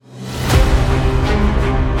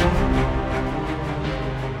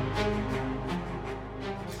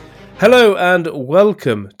Hello and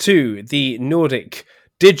welcome to the Nordic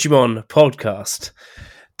Digimon podcast.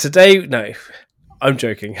 Today, no, I'm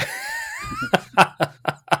joking.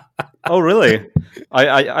 Oh, really?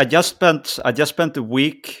 I just spent a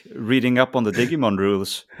week reading up on the Digimon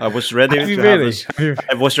rules. I was ready Have you to really?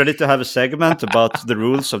 I was ready to have a segment about the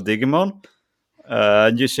rules of Digimon.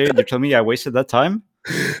 And you tell me I wasted that time?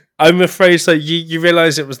 I'm afraid so. You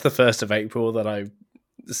realise it was the 1st of April that I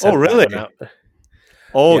sent Oh, really? that one out.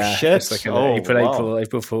 Oh, Yeah, shit! it's like an Oh, wow.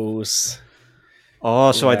 April Fools.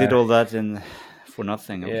 Oh, so I did Yeah. all that for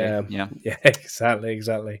nothing. Okay, Yeah, yeah.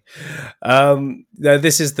 exactly. No,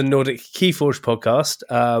 this is the Nordic Keyforge podcast.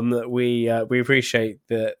 We appreciate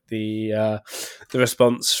the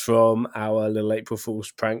response from our little April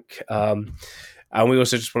Fool's prank. And we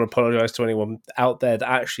also just want to apologise to anyone out there that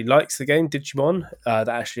actually likes the game Digimon, that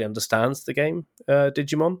actually understands the game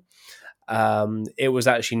Digimon. It was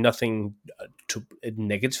actually nothing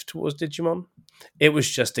negative towards Digimon. It was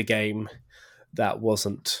just a game that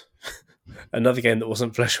wasn't another game that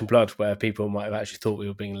wasn't Flesh and Blood, where people might have actually thought we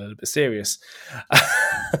were being a little bit serious.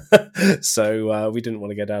 So we didn't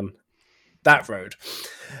want to go down that road.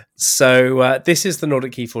 So this is the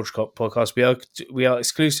Nordic Keyforge podcast. We are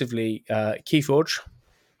exclusively Keyforge.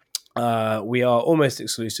 We are almost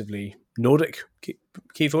exclusively Nordic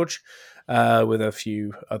Keyforge, with a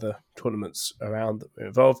few other tournaments around that we're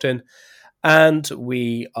involved in, and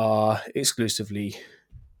we are exclusively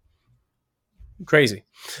crazy.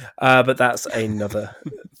 But that's another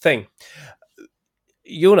thing.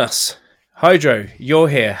 Jonas, Hydro, you're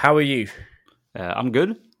here. How are you? I'm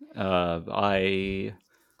good. I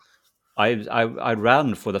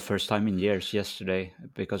ran for the first time in years yesterday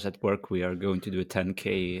because at work we are going to do a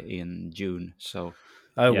 10K in June. So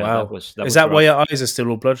Oh, yeah, wow. that Is was that why rough. your eyes are still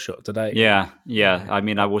all bloodshot today? Yeah. I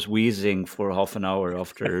mean, I was wheezing for half an hour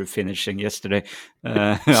after finishing yesterday.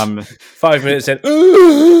 I'm 5 minutes in.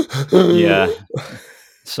 yeah.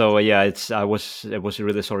 So yeah, it was a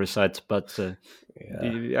really sorry sight, but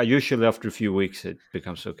usually after a few weeks it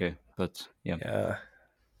becomes okay. But yeah.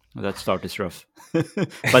 That start is rough,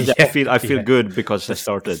 but I feel good because I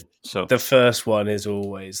started. So the first one is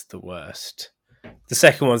always the worst. The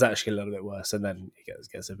second one's actually a little bit worse, and then it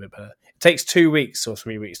gets a bit better. It takes 2 weeks or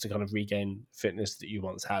 3 weeks to kind of regain fitness that you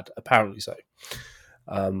once had. Apparently so.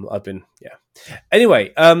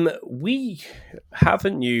 Anyway, we have a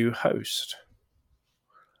new host.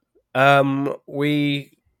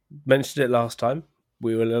 We mentioned it last time.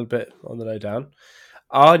 We were a little bit on the low down.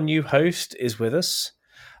 Our new host is with us.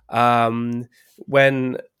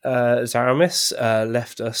 When Zaramis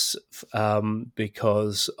left us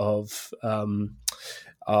because of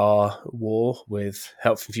our war with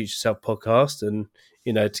Help from Future Self podcast, and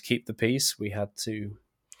to keep the peace, we had to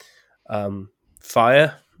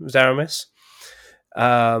fire Zaramis.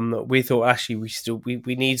 We thought actually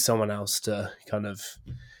we need someone else to kind of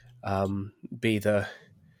be the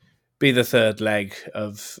third leg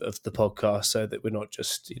of the podcast, so that we're not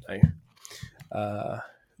just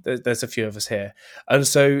there's a few of us here, and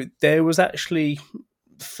so there was actually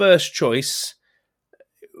first choice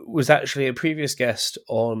was actually a previous guest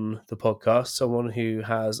on the podcast, someone who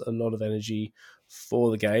has a lot of energy for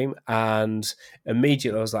the game, and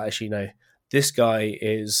immediately I was like, actually no, this guy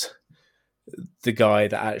is the guy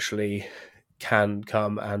that actually can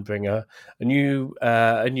come and bring a new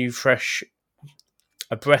fresh,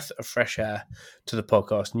 a breath of fresh air to the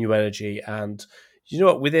podcast, new energy. And you know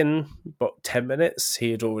what? Within about 10 minutes,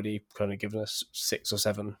 he had already kind of given us 6 or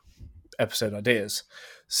 7 episode ideas.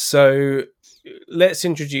 So let's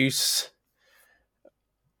introduce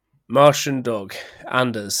Martian Dog.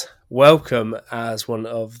 Anders, welcome as one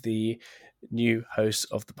of the new hosts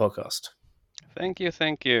of the podcast. Thank you.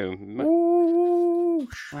 Ooh,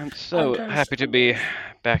 I'm so happy to be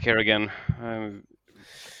back here again. I'm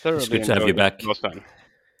thoroughly it's good to have you back. Last time.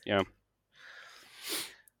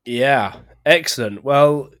 Yeah, excellent.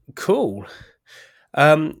 Well, cool.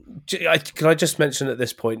 Can I just mention at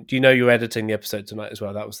this point? Do you know you're editing the episode tonight as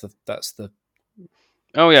well? That's the.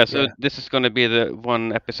 Oh yeah, so this is going to be the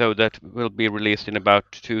one episode that will be released in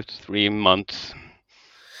about 2 to 3 months.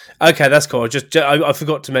 Okay, that's cool. I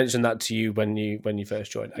forgot to mention that to you when you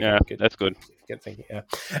first joined. Okay, yeah, good. That's good. Good thinking. Yeah.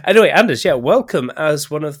 Anyway, Anders, welcome as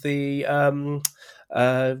one of the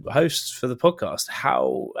hosts for the podcast.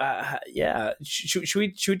 How? Should we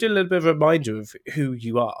do a little bit of a reminder of who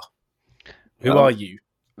you are? Who are you?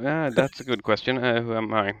 That's a good question. Who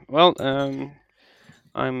am I? Well,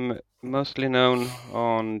 I'm mostly known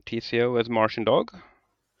on TCO as Martian Dog.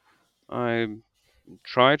 I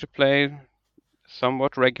try to play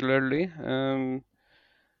somewhat regularly,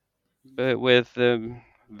 but with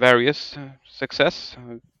various success.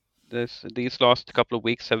 these last couple of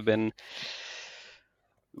weeks have been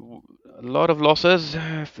a lot of losses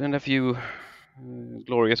and a few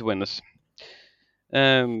glorious wins.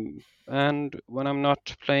 And when I'm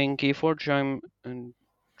not playing Keyforge, I'm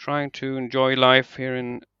trying to enjoy life here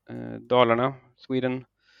in Dalarna, Sweden,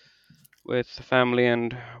 with family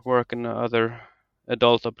and work and other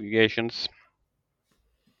adult obligations.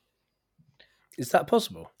 Is that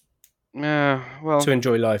possible? Well, to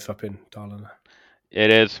enjoy life up in Dalarna. It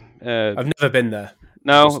is. I've never been there.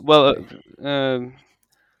 No, well,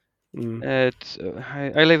 It's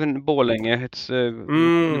I live in Borlänge.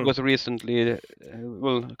 It was recently,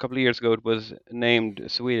 well, a couple of years ago, it was named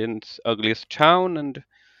Sweden's ugliest town, and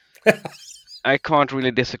I can't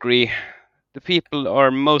really disagree. The people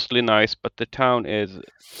are mostly nice, but the town is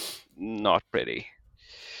not pretty.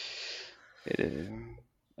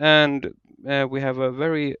 And we have a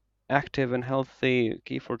very active and healthy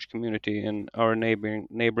Keyforge community in our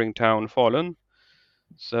neighboring town, Falun.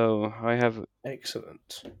 So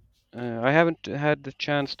excellent. I haven't had the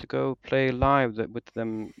chance to go play live with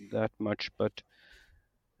them that much, but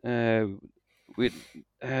they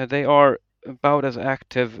are about as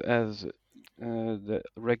active as the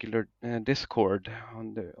regular Discord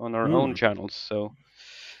on our own channels. So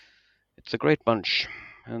it's a great bunch,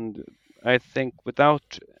 and I think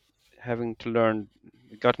without having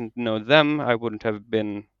gotten to know them, I wouldn't have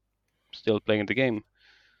been still playing the game.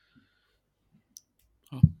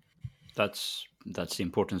 That's the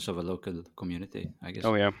importance of a local community, I guess.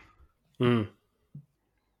 Oh yeah.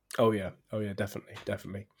 Oh yeah,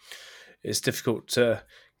 definitely. It's difficult to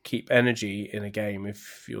keep energy in a game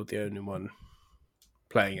if you're the only one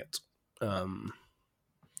playing it.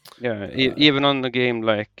 Even on the game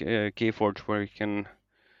like Keyforge, where you can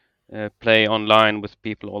play online with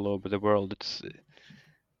people all over the world,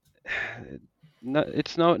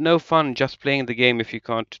 it's no fun just playing the game if you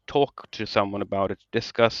can't talk to someone about it,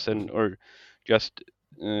 discuss, or just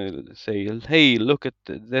say, hey, look at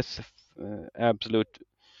this absolute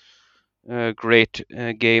great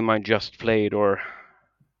game I just played, or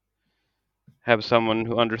have someone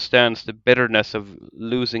who understands the bitterness of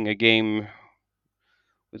losing a game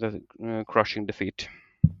with a crushing defeat.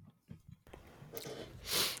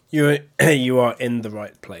 You are in the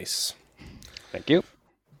right place. Thank you.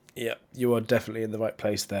 Yeah, you are definitely in the right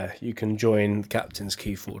place there. You can join Captain's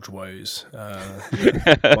Keyforge Woes,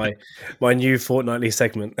 my new fortnightly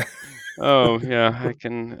segment. Oh yeah, I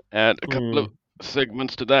can add a couple of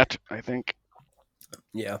segments to that, I think.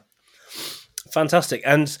 Yeah, fantastic.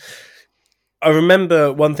 And I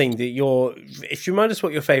remember one thing that if you remind us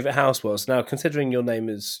what your favorite house was. Now, considering your name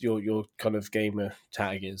is your kind of gamer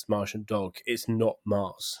tag is Martian Dog, it's not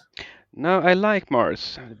Mars. No, I like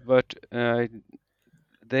Mars, but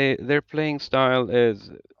their playing style is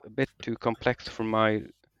a bit too complex for my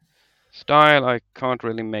style. I can't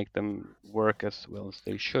really make them work as well as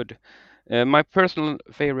they should. My personal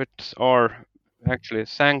favorites are actually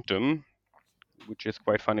Sanctum, which is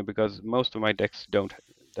quite funny because most of my decks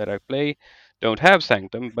that I play don't have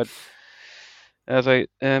Sanctum, but as I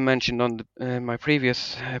mentioned on my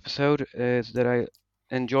previous episode, is that I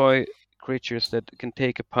enjoy creatures that can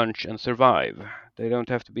take a punch and survive. They don't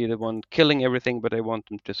have to be the one killing everything, but I want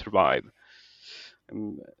them to survive.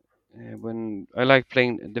 When I like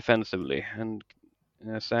playing defensively, and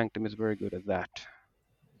Sanctum is very good at that.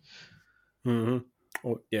 Mm-hmm.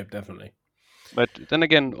 Oh, yeah, definitely. But then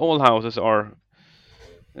again, all houses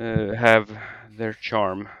have their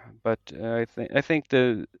charm. But I think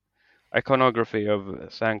the iconography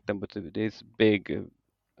of Sanctum with these big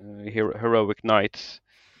heroic knights,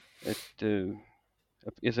 it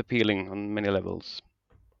is appealing on many levels.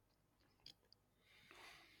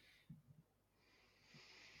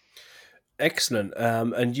 Excellent.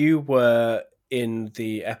 And you were in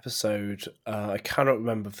the episode. I cannot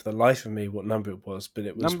remember for the life of me what number it was, but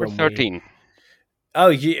it was number 13.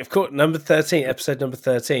 Oh, of course, number 13, episode number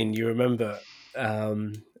 13. You remember?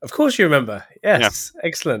 Of course, you remember. Yes, yeah.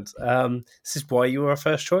 Excellent. This is why you were our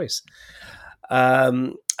first choice.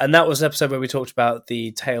 And that was an episode where we talked about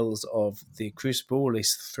the tales of the Crucible, at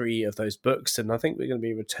least 3 of those books, and I think we're going to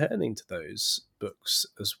be returning to those books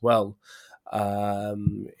as well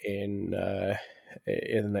in the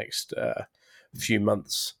next few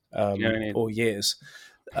months or years.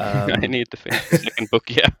 I need to finish the second book.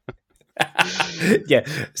 Yeah. Yeah,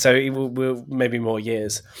 so we'll maybe more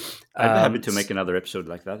years. I'd be happy to make another episode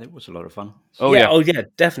like that. It was a lot of fun. Oh yeah,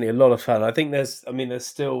 definitely a lot of fun. I think there's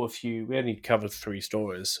still a few. We only covered 3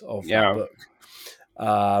 stories of that book,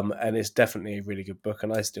 and it's definitely a really good book.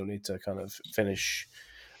 And I still need to kind of finish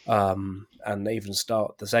and even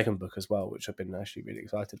start the second book as well, which I've been actually really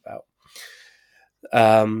excited about.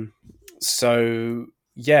 So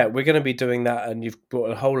yeah, we're going to be doing that, and you've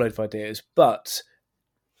brought a whole load of ideas, but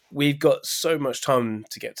we've got so much time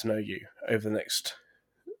to get to know you over the next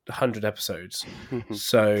 100 episodes.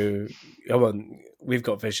 So come on, we've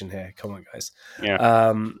got vision here. Come on, guys.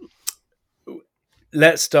 Yeah.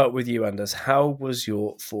 Let's start with you, Anders. How was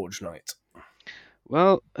your Forge night?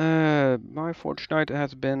 Well, my Forge night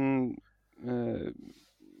has been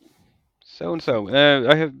so and so.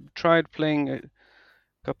 I have tried playing a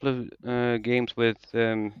couple of games with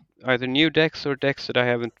either new decks or decks that I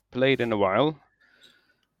haven't played in a while,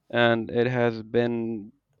 and it has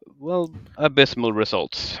been, well, abysmal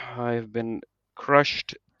results. I've been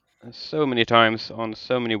crushed so many times on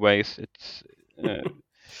so many ways. It's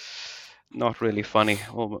not really funny,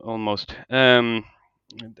 almost. For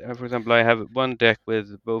example, I have one deck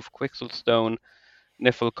with both Quixelstone,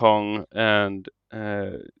 Niflkong, and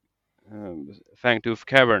Fangtooth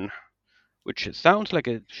Cavern, which sounds like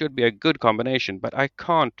it should be a good combination, but I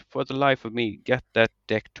can't, for the life of me, get that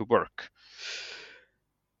deck to work,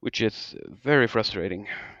 which is very frustrating.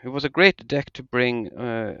 It was a great deck to bring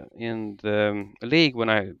in the league when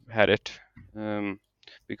I had it,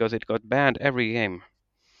 because it got banned every game.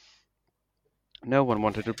 No one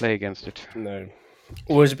wanted to play against it. No,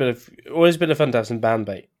 always been a fantastic band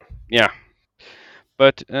bait. Yeah,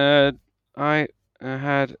 but I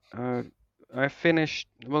had I finished,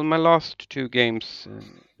 well, my last two games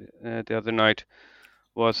the other night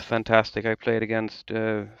was fantastic. I played against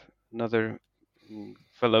another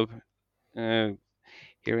fellow here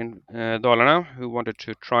in Dalarna who wanted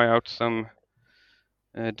to try out some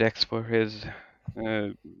decks for his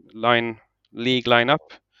league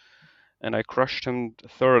lineup, and I crushed him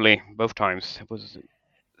thoroughly both times. It was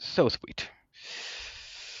so sweet.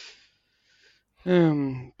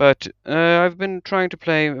 But I've been trying to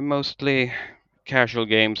play mostly casual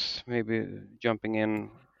games, maybe jumping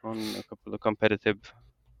in on a couple of competitive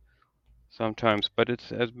sometimes, but it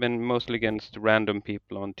has been mostly against random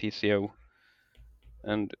people on TCO.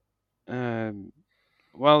 And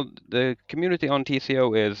well, the community on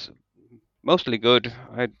TCO is mostly good.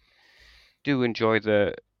 I do enjoy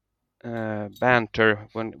the banter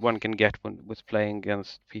when one can get when with playing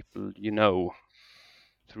against people you know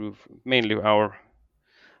through mainly our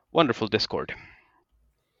wonderful Discord.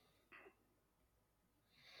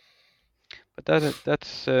 But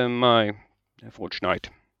that's my Forge night.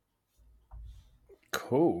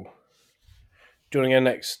 Cool. Do you want to go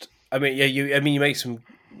next? I mean, yeah, you make some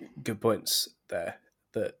good points there.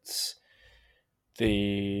 That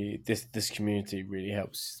this community really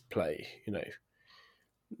helps play. You know,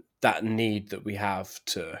 that need that we have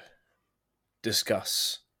to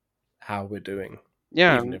discuss how we're doing,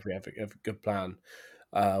 Yeah, even if we have a good plan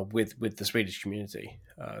with the Swedish community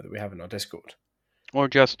that we have in our Discord. or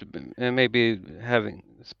just maybe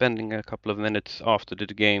spending a couple of minutes after the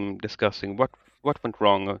game discussing what went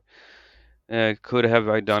wrong. Could I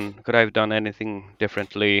have done anything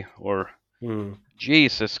differently? Or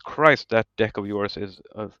Jesus Christ, that deck of yours is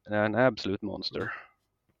an absolute monster.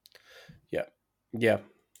 Yeah.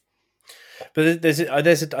 But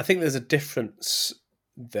I think there's a difference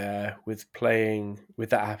there with playing with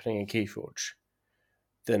that happening in Keyforge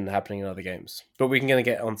than happening in other games. But we're going to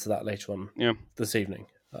get onto that later on this evening.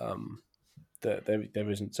 There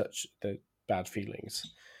isn't such the bad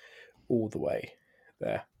feelings all the way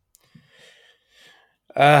there.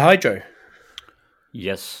 Hydro.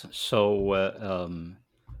 Yes. So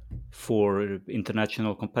for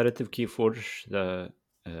international competitive Keyforge, the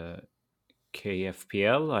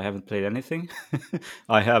KFPL, I haven't played anything.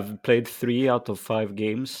 I have played 3 out of 5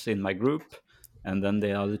 games in my group, and then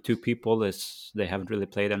the other 2 people they haven't really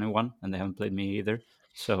played anyone, and they haven't played me either.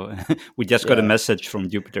 So we just got a message from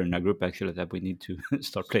Jupiter in our group actually that we need to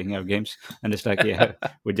start playing our games, and it's like, yeah,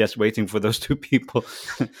 we're just waiting for those 2 people.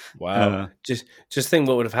 Wow! Just think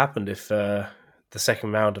what would have happened if the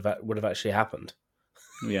second round of that would have actually happened.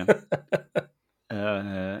 Yeah.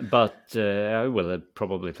 But I will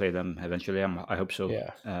probably play them eventually. I hope so.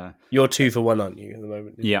 Yeah. You're 2 for 1, aren't you, at the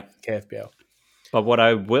moment? Yeah. KFBL. But what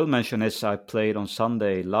I will mention is I played on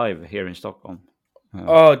Sunday live here in Stockholm.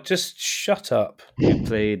 Just shut up. We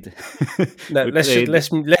played. No,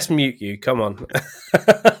 let's mute you. Come on.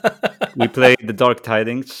 We played the Dark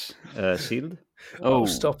Tidings sealed. Oh,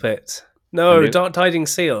 stop it! No, Dark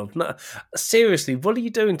Tidings sealed. No, seriously, what are you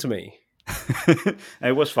doing to me?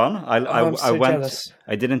 It was fun. I'm so jealous.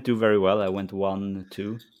 I didn't do very well. I went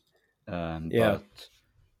 1-2. But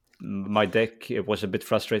my deck, it was a bit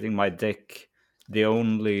frustrating. My deck, the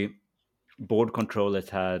only board control it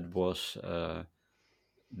had was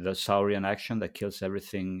the Saurian action that kills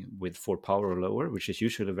everything with 4 power or lower, which is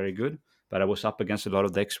usually very good. But I was up against a lot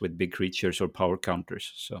of decks with big creatures or power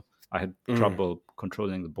counters, so I had trouble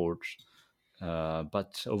controlling the boards.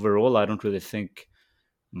 But overall, I don't really think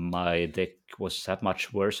my deck was that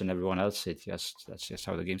much worse than everyone else. That's just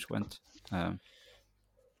how the games went.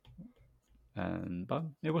 But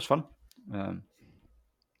it was fun.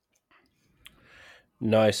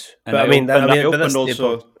 Nice. And I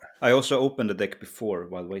also opened the deck before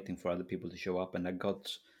while waiting for other people to show up, and I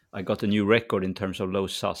got a new record in terms of low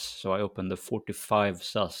sus. So I opened the 45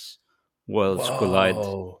 sus Worlds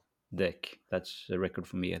Collide deck. That's a record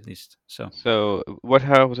for me, at least. So what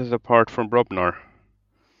house is apart from Brobnar?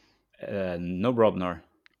 No Brobnar.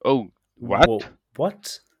 Oh, what?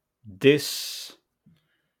 What? This,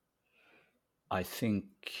 I think,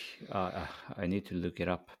 I need to look it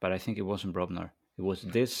up, but I think it wasn't Brobnar. It was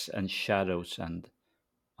this and Shadows and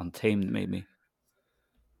Untamed, maybe.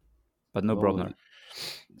 But no Brobnar.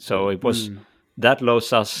 So it was that low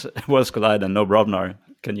sus Worlds Collide and no Brobnar.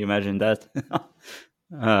 Can you imagine that?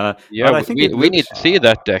 Yeah, I think we need to see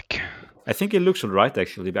that deck. I think it looks all right,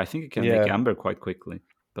 actually, but I think it can make Amber quite quickly.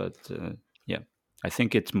 But yeah, I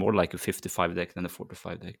think it's more like a 55 deck than a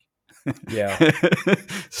 45 deck. Yeah.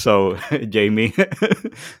 So, Jamie.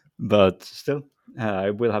 But still,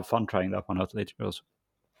 I will have fun trying that one out later also.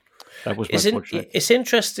 That was my fortune. It's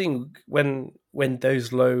interesting when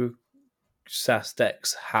those low SAS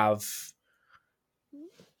decks have...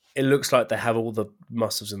 It looks like they have all the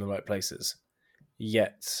muscles in the right places,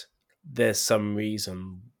 yet there's some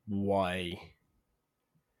reason why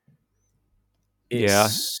it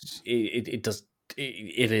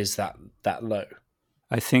is that low.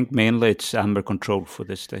 I think mainly it's Amber control for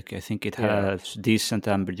this deck. I think it has decent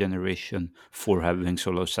Amber generation for having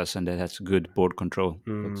solo SAS, and it has good board control.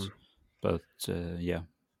 But yeah,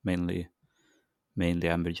 mainly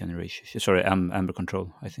Amber generation. Sorry, Amber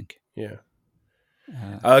control, I think. Yeah.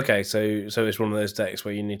 Okay, so it's one of those decks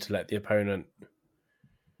where you need to let the opponent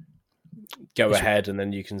go ahead, and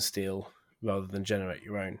then you can steal rather than generate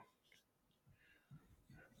your own.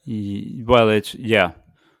 Well,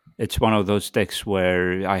 it's one of those decks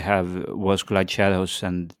where I have Worlds Collide Shadows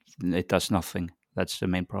and it does nothing. That's the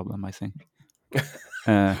main problem, I think.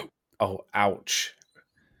 Oh, ouch!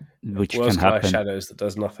 Which Worlds can Collide happen. Shadows that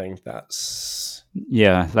does nothing. That's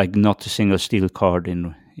like not a single steel card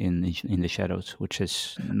in the Shadows, which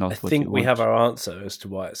is not. I think we have our answer as to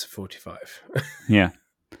why it's a 45. Yeah.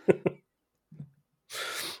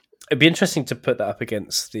 It'd be interesting to put that up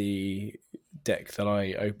against the deck that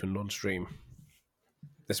I opened on stream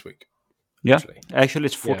this week. Yeah, actually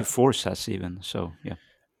it's 44 SAS even. So yeah,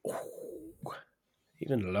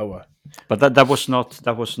 even lower. But that was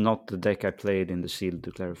not the deck I played in the Seal,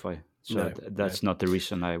 to clarify. So that's not the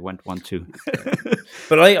reason I went 1-2.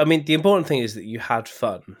 But I mean, the important thing is that you had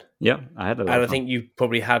fun. Yeah, I had a lot. And I think you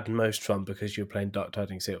probably had most fun because you were playing Dark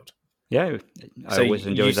Tidings Sealed. Yeah, I always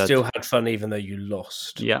enjoyed that. You still had fun even though you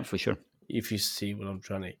lost. Yeah, for sure. If you see what I'm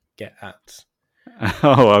trying to get at.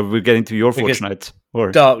 Oh, are we getting to your fortnight?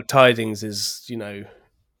 Or Dark Tidings is,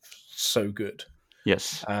 so good.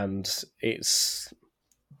 Yes. And it's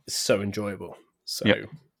so enjoyable. So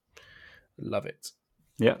love it.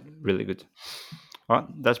 Yeah, really good. Well,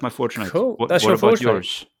 that's my fortnight. Cool. What your about fortnight.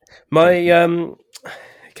 Yours? My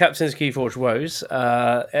Captain's Keyforge Woes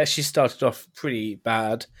actually started off pretty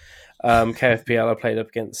bad. KFPL, I played up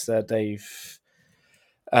against Dave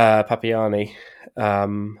Papiani.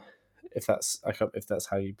 If that's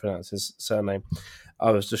how you pronounce his surname.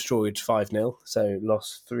 I was destroyed 5-0, so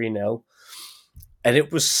lost 3-0. And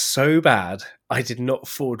it was so bad, I did not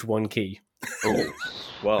forge one key. Oh,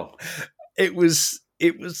 wow. It was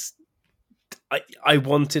I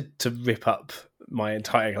wanted to rip up my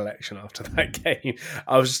entire collection after that game.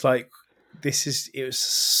 I was just like, it was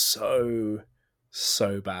so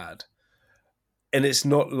bad. And it's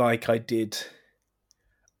not like I did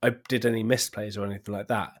any misplays or anything like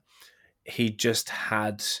that. He just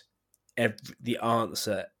had the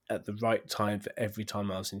answer at the right time for every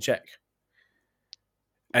time I was in check.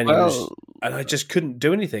 And I just couldn't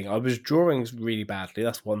do anything. I was drawing really badly.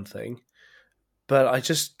 That's one thing. But I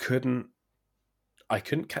just couldn't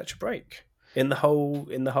catch a break in the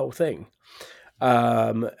whole thing.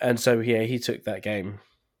 And so he took that game.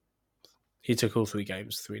 He took all 3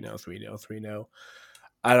 games, 3-0, 3-0, 3-0.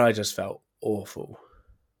 And I just felt awful.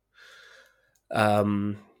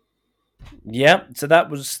 Yeah, so that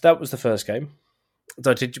was the first game.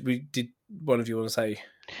 So did one of you want to say?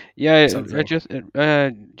 Yeah,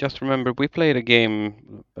 I just remember we played a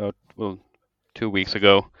game about 2 weeks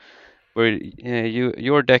ago where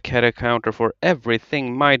your deck had a counter for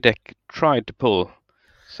everything my deck tried to pull.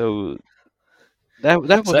 So that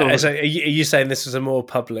was. So are you saying this was a more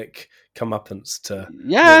public comeuppance to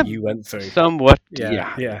Yeah, what you went through? somewhat.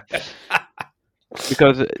 Yeah.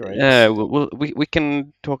 Because Great. we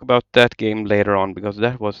can talk about that game later on, because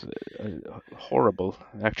that was horrible.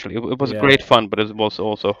 Actually, it was great fun, but it was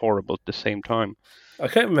also horrible at the same time. I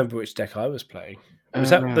can't remember which deck I was playing. Was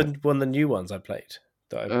that one of the new ones I played?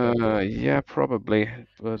 Yeah, probably. It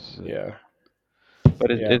was. Yeah.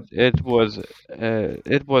 But it was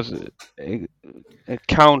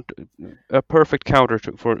a perfect counter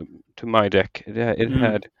to my deck. It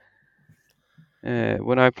had.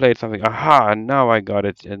 When I played something, aha! Now I got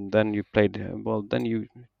it, and then you played. Well, then you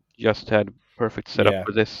just had perfect setup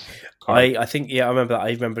for this card. I think I remember that. I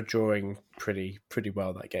remember drawing pretty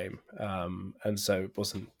well that game, and so it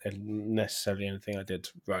wasn't necessarily anything I did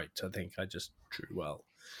right. I think I just drew well,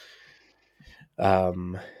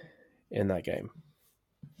 in that game.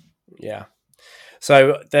 Yeah.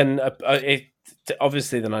 So then,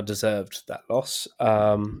 obviously, then I deserved that loss.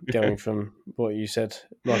 Going from what you said,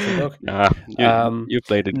 Martial Dog. You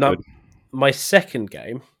played it good. My second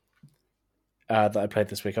game that I played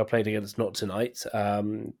this week, I played against Not Tonight,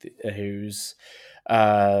 who's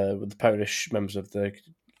with the Polish members of the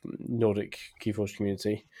Nordic Keyforge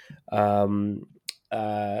community, and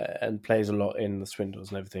plays a lot in the Swindles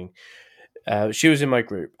and everything. She was in my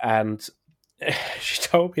group, and she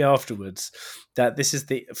told me afterwards that this is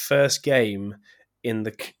the first game in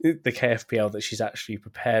the KFPL that she's actually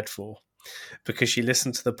prepared for, because she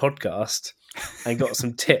listened to the podcast and got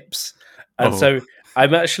some tips. And so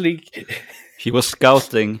I'm actually... She was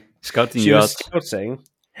scouting you out. Scouting,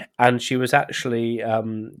 and she was actually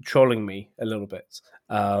trolling me a little bit,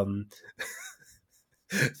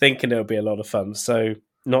 thinking it would be a lot of fun. So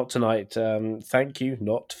Not Tonight, thank you,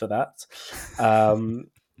 Not, for that.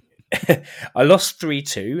 I lost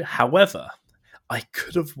 3-2. However, I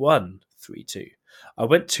could have won 3-2. I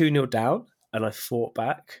went 2-0 down, and I fought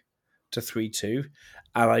back to 3-2,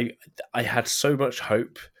 and I had so much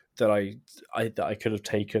hope that I could have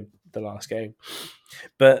taken the last game.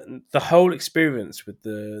 But the whole experience with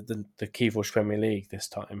the Keyforge Premier League this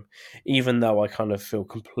time, even though I kind of feel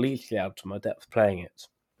completely out of my depth playing it,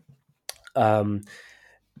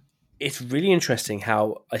 it's really interesting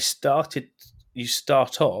how you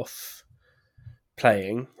start off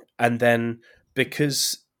playing, and then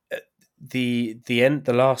because the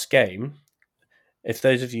last game, if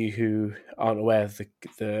those of you who aren't aware of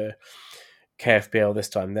the KFBL this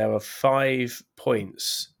time, there are 5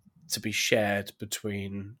 points to be shared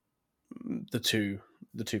between the two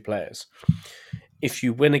players. If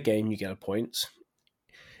you win a game, you get a point.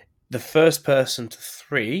 The first person to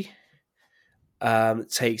 3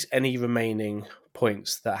 takes any remaining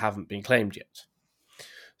points that haven't been claimed yet.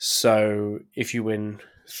 So if you win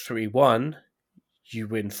 3-1, you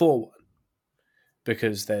win 4-1,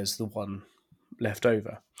 because there's the one left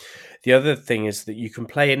over. The other thing is that you can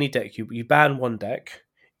play any deck. You ban one deck,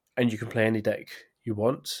 and you can play any deck you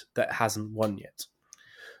want that hasn't won yet.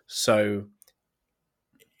 So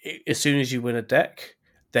as soon as you win a deck,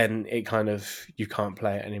 then it kind of, you can't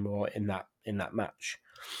play it anymore in that match.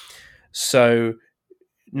 So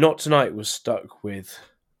Not Tonight was stuck with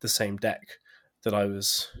the same deck that I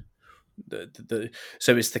was.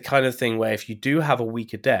 So it's the kind of thing where if you do have a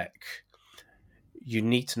weaker deck, you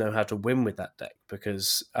need to know how to win with that deck,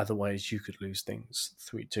 because otherwise you could lose things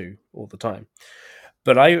 3-2 all the time.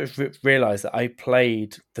 But I realized that I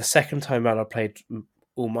played the second time around, I played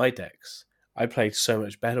all my decks. I played so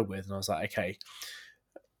much better with, and I was like, okay.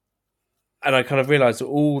 And I kind of realized that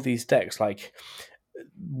all these decks, like,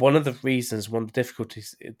 one of the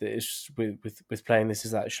difficulties that is with playing this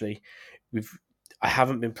is actually I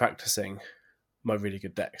haven't been practicing my really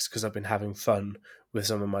good decks, because I've been having fun with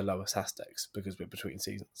some of my lower SAS decks, because we're between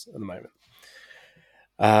seasons at the moment.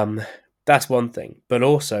 That's one thing, but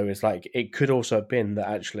also it's like, it could also have been that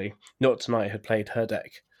actually Not Tonight had played her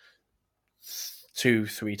deck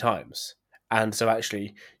 2-3 times, and so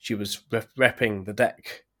actually she was repping the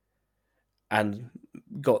deck and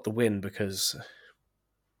got the win because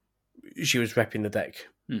she was repping the deck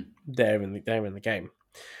there in the game.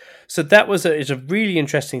 So that is a really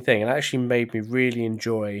interesting thing, and actually made me really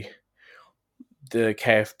enjoy the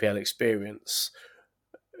KFPL experience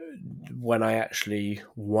when I actually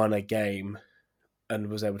won a game and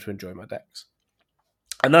was able to enjoy my decks.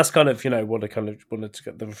 And that's kind of, what I kind of wanted to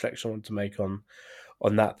get the reflection I wanted to make on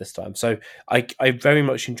that this time. So I very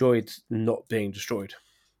much enjoyed not being destroyed.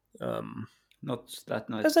 Not that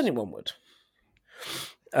nice. As anyone would.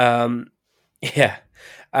 Yeah.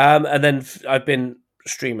 And then I've been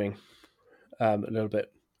streaming a little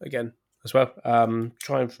bit again as well.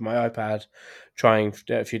 Trying for my iPad, trying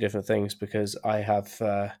a few different things because I have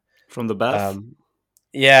from the bath.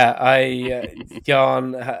 Jan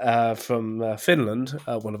from Finland,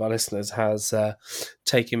 one of our listeners, has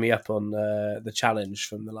taken me up on the challenge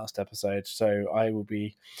from the last episode. So I will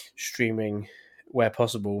be streaming, where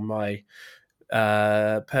possible, my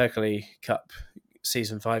Perkele Cup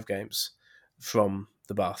Season 5 games from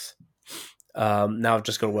the bath. Now I've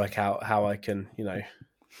just got to work out how I can,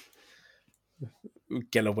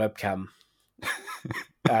 get a webcam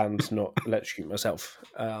and not electrocute myself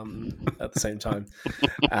at the same time,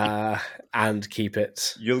 and keep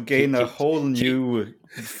it. You'll gain a whole new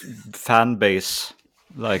fan base,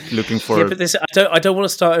 like looking for. Yeah, but this I don't want to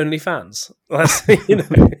start OnlyFans. That's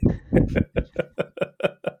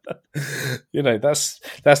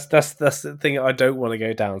that's the thing I don't want to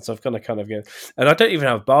go down. So I've got to kind of go, and I don't even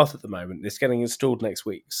have a bath at the moment. It's getting installed next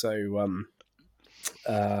week, so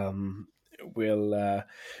we'll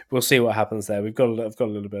see what happens there. I've got a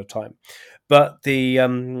little bit of time, but the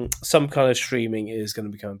some kind of streaming is going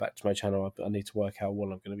to be coming back to my channel. I need to work out what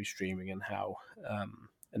I'm going to be streaming and how,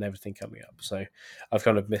 and everything coming up. So I've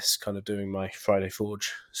kind of missed kind of doing my Friday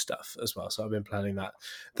Forge stuff as well. So I've been planning that.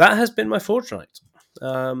 That has been my Forge night,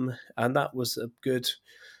 and that was a good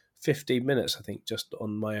 15 minutes, I think, just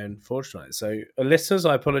on my own Forge night. So listeners,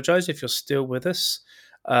 I apologize if you're still with us.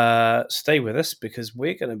 Stay with us because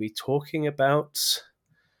we're going to be talking about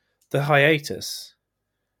the hiatus.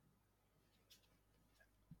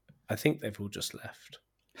 I think they've all just left.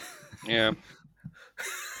 Yeah,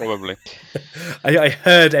 probably. I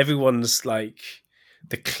heard everyone's the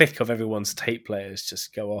click of everyone's tape players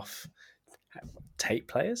just go off. Tape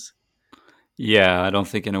players? Yeah, I don't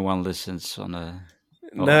think anyone listens on a.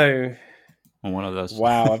 No. On one of those.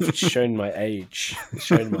 Wow, I've shown my age.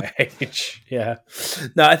 Yeah.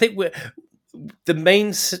 No, I think the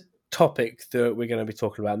main topic that we're going to be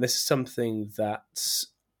talking about, and this is something that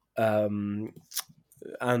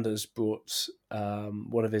Anders brought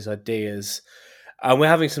one of his ideas, and we're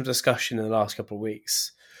having some discussion in the last couple of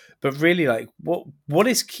weeks. But really, what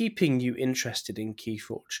is keeping you interested in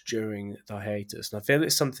Keyforge during the hiatus? And I feel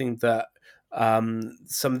it's something that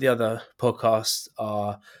some of the other podcasts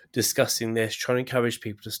are discussing this, trying to encourage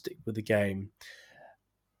people to stick with the game.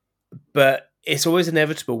 But it's always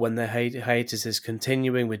inevitable when the hiatus is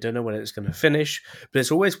continuing. We don't know when it's going to finish, but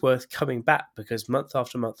it's always worth coming back because month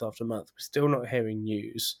after month after month, we're still not hearing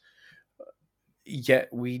news. Yet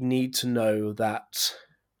we need to know that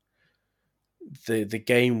the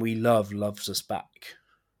game we loves us back.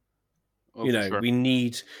 Oh, sure. we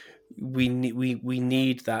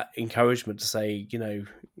need that encouragement to say,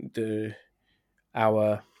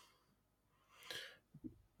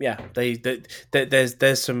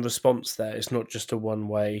 there's some response there. It's not just a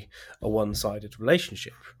one-sided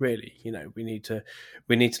relationship, really. We need to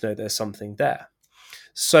know there's something there.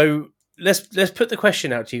 So let's put the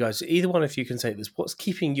question out to you guys. Either one of you can say this. What's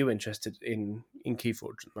keeping you interested in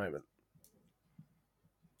Keyforge at the moment?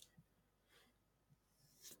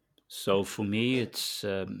 So for me, it's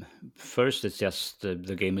first. It's just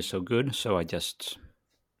the game is so good. So I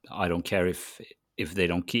don't care if they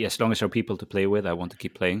don't keep, as long as there are people to play with. I want to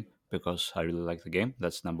keep playing because I really like the game.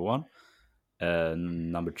 That's number one.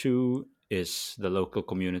 Number two is the local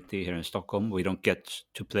community here in Stockholm. We don't get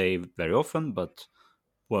to play very often, but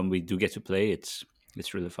when we do get to play, it's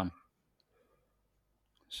really fun.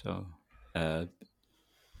 So, and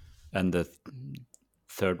the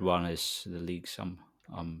third one is the leagues I'm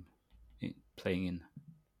playing in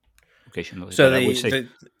occasionally. So the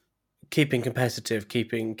keeping competitive,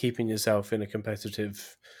 keeping yourself in a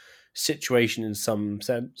competitive situation in some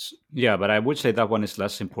sense. Yeah, but I would say that one is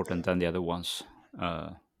less important than the other ones.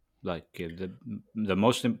 The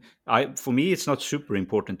most for me, it's not super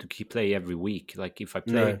important to keep play every week. Like if I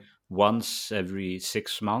play once every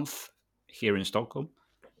 6 months here in Stockholm,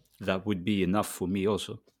 that would be enough for me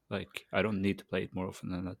also. Like I don't need to play it more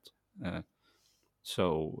often than that.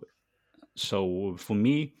 So for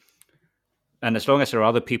me, and as long as there are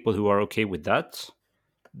other people who are okay with that,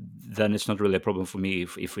 then it's not really a problem for me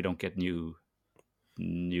if we don't get new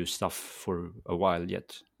stuff for a while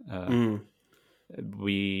yet. I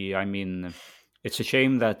mean, it's a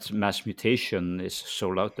shame that Mass Mutation is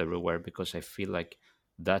sold out everywhere because I feel like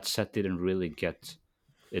that set didn't really get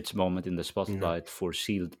its moment in the spotlight for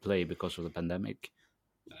sealed play because of the pandemic.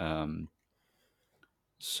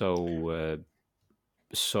 So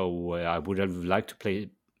I would have liked to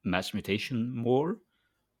play Mass Mutation more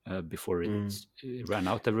before it ran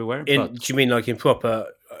out everywhere. Do you mean like in proper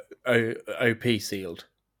OP sealed?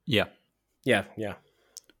 Yeah.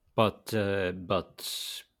 But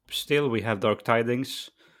still, we have Dark Tidings,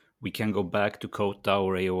 we can go back to Kota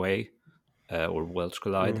or AOA or Worlds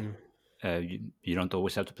Collide. You don't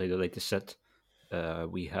always have to play the latest set.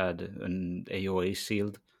 We had an AOA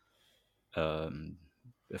sealed a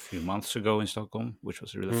few months ago in Stockholm, which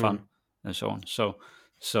was really fun, and so on.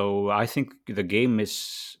 So I think the game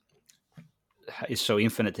is so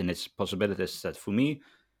infinite in its possibilities that for me,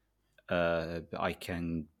 I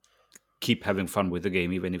can keep having fun with the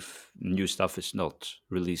game even if new stuff is not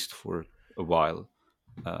released for a while.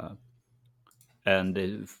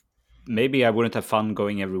 And maybe I wouldn't have fun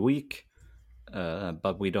going every week,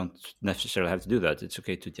 but we don't necessarily have to do that. It's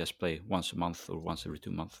okay to just play once a month or once every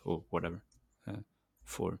 2 months or whatever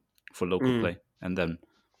for local play, and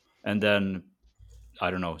then I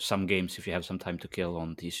don't know, some games if you have some time to kill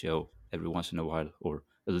on TCO every once in a while, or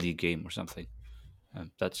a league game or something.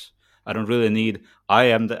 That's I don't really need. I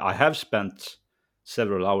have spent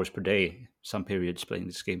several hours per day, some periods playing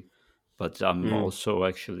this game, but I'm also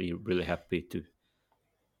actually really happy to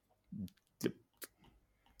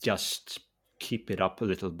just keep it up a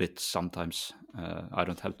little bit sometimes. I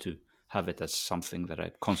don't have to have it as something that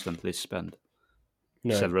I constantly spend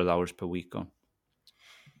several hours per week on.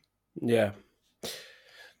 Yeah.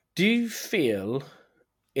 Do you feel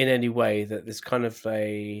in any way that there's kind of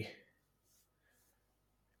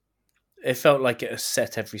it felt like a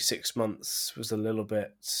set every 6 months was felt a little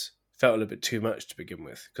bit too much to begin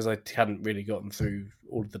with, because I hadn't really gotten through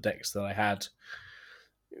all of the decks that I had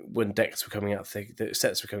when decks were coming out thick, the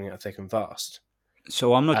sets were coming out thick and fast.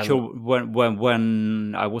 So I'm not sure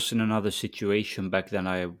when I was in another situation back then.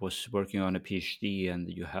 I was working on a PhD, and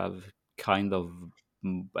you have kind of,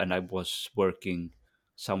 and I was working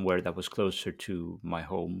somewhere that was closer to my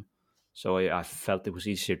home, so I felt it was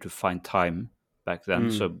easier to find time back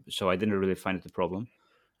then. So I didn't really find it a problem.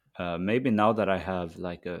 Maybe now that I have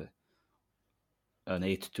like an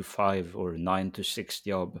 8 to 5 or 9 to 6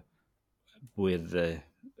 job with an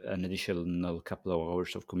additional couple of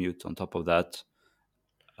hours of commute on top of that.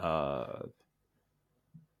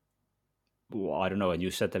 Well, I don't know. A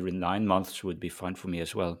new set every 9 months would be fine for me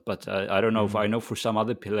as well. But I don't know if I know for some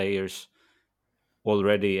other players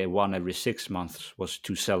already one every 6 months was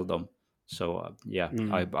too seldom. So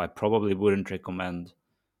I probably wouldn't recommend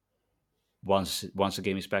once a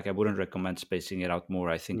game is back. I wouldn't recommend spacing it out more.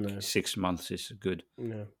 I think 6 months is good.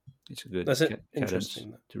 No. It's a good That's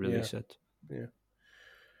interesting to release it. Yeah.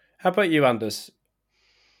 How about you, Anders?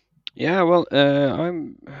 Yeah, well,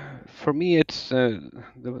 for me, it's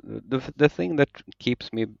the thing that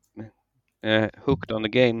keeps me hooked on the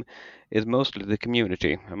game is mostly the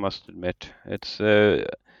community. I must admit, it's the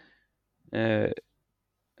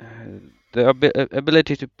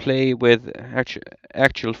ability to play with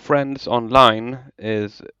actual friends online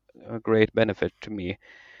is a great benefit to me,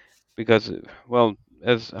 because, well,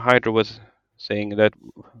 as Hydra was saying, that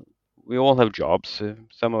we all have jobs.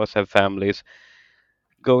 Some of us have families.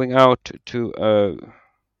 Going out to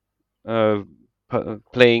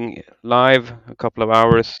playing live a couple of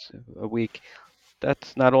hours a week,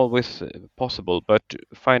 that's not always possible. But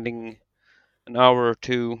finding an hour or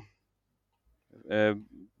two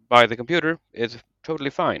by the computer is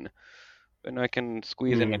totally fine, and I can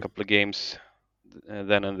squeeze in a couple of games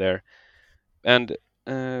then and there. And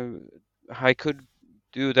I could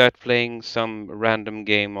do that playing some random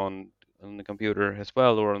game on the computer as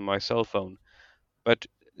well, or on my cell phone. But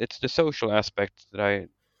it's the social aspect that I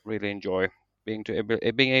really enjoy, being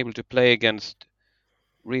able to play against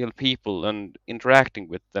real people and interacting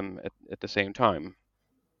with them at the same time.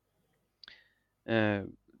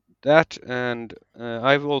 That, and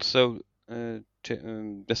I've also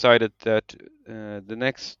decided that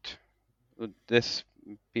this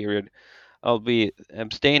period I'll be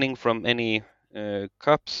abstaining from any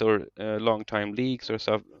cups or long time leagues or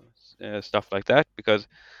stuff like that, because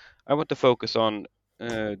I want to focus on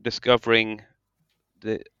discovering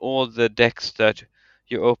all the decks that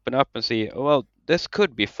you open up and see, oh, well, this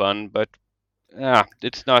could be fun, but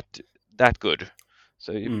it's not that good.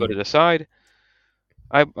 So you put it aside.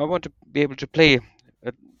 I want to be able to play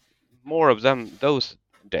more of those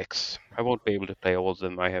decks. I won't be able to play all of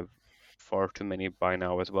them. I have far too many by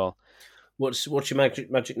now as well. What's your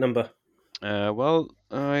magic number? Well,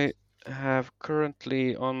 I have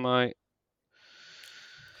currently on my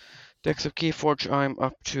decks of Keyforge, I'm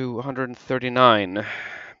up to 139.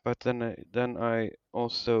 But then I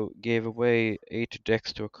also gave away 8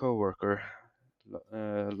 decks to a coworker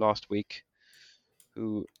last week,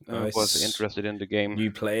 who was interested in the game. New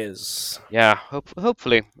players. Yeah,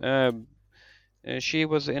 hopefully. She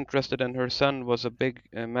was interested, and her son was a big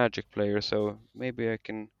Magic player, so maybe I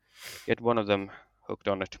can get one of them hooked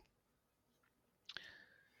on it.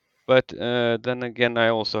 But then again, I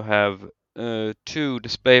also have 2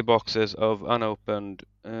 display boxes of unopened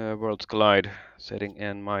Worlds Collide sitting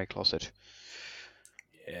in my closet.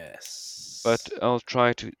 Yes. But I'll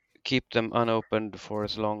try to keep them unopened for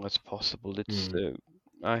as long as possible. It's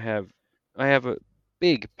I have a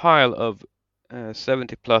big pile of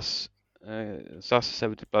 70 plus SAS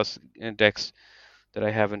 70 plus decks that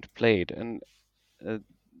I haven't played, and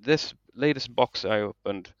this latest box I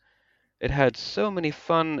opened, it had so many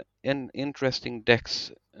fun and interesting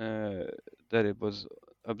decks that it was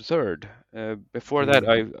absurd. Before that,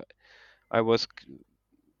 I was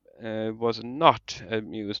not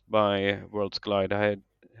amused by Worlds Collide. I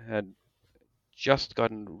had just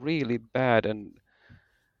gotten really bad and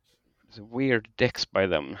weird decks by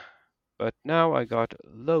them, but now I got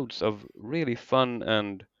loads of really fun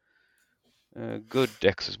and good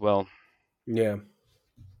decks as well. Yeah.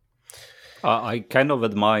 I kind of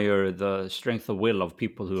admire the strength of will of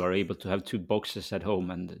people who are able to have 2 boxes at home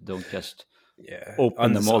and don't just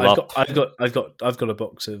open them all up. I've got a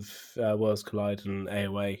box of Worlds Collide and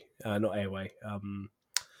AOA, not AOA,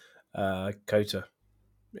 Kota.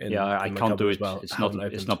 I can't do it. Well.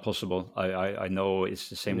 It's not possible. I know it's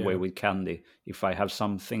the same way with candy. If I have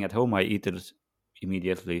something at home, I eat it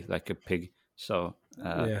immediately like a pig. So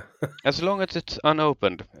as long as it's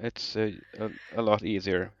unopened, it's a lot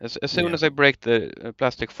easier. As soon as I break the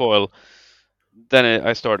plastic foil, then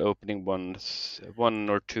I start opening one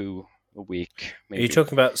or two a week. Maybe. Are you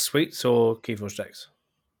talking about sweets or Keyforge decks?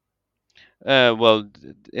 Well,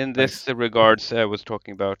 in this regards, I was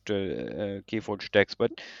talking about Keyforge decks,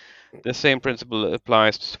 but the same principle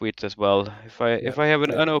applies to sweets as well. If I have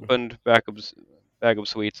an unopened bag of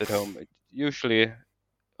sweets at home, it's usually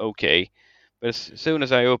okay, but as soon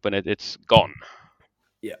as I open it, it's gone.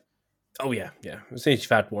 Yeah. Oh yeah. As soon as you've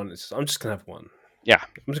had one, I'm just gonna have one. Yeah.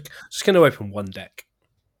 I'm just gonna open one deck.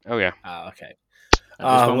 Oh yeah. Okay.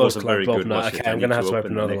 This one was a very good one. Okay, I'm gonna have to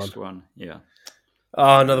open another one. Yeah.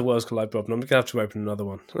 Another Worlds Collide problem. I'm gonna have to open another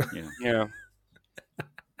one. Yeah.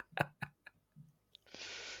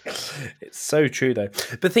 It's so true though.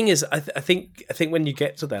 But the thing is, I think when you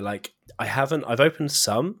get to there, like I've opened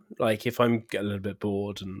some. Like if I'm getting a little bit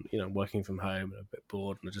bored and working from home and a bit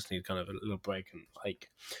bored and I just need kind of a little break, and like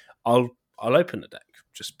I'll open a deck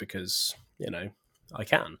just because I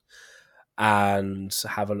can and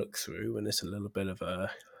have a look through, and it's a little bit of a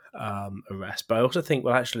rest. But I also think,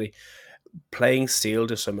 well, actually, playing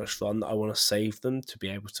sealed is so much fun that I want to save them to be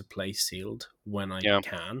able to play sealed when I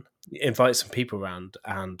can. Invite some people around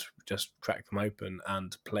and just crack them open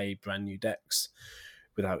and play brand new decks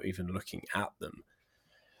without even looking at them.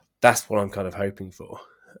 That's what I'm kind of hoping for.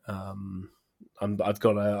 I've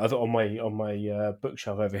got on my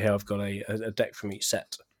bookshelf over here. I've got a deck from each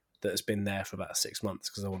set that has been there for about 6 months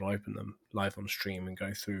because I want to open them live on stream and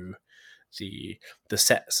go through the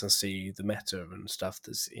sets and see the meta and stuff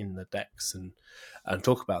that's in the decks and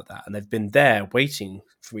talk about that. And they've been there waiting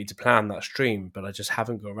for me to plan that stream, but I just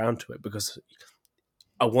haven't got around to it because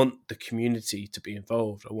I want the community to be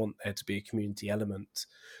involved. I want there to be a community element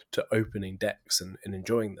to opening decks and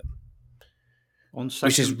enjoying them,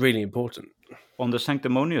 which is really important. On the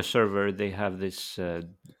Sanctimonious server, they have this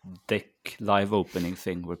deck live opening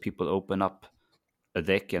thing where people open up a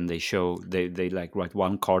deck and they like write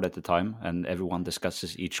one card at a time and everyone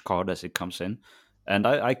discusses each card as it comes in, and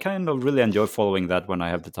I kind of really enjoy following that when I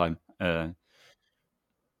have the time. I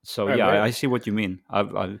see what you mean. I've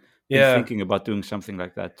been thinking about doing something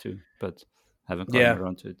like that too, but haven't gotten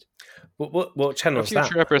around to it. What channel is that? A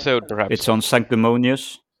future episode, perhaps. It's on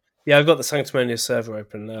Sanctimonious. Yeah, I've got the Sanctimonious server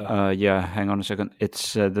open now. Hang on a second.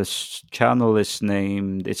 It's this channel is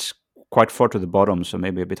named. It's quite far to the bottom, so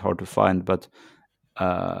maybe a bit hard to find, but.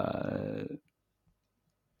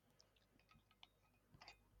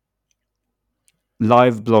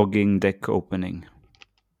 Live blogging deck opening.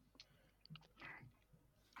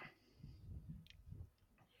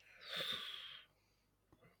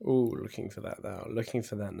 Oh, looking for that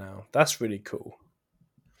now. That's really cool.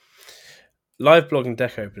 Live blogging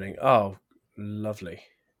deck opening. Oh, lovely.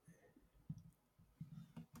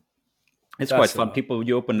 It's quite fun.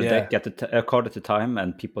 You open a deck at a card at a time,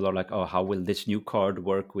 and people are like, "Oh, how will this new card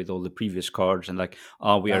work with all the previous cards?" And like,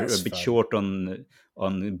 "Oh, we are a bit short on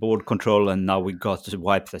board control, and now we got a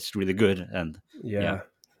wipe that's really good." And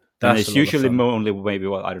and it's usually only maybe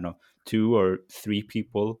 2 or 3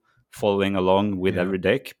 people following along with every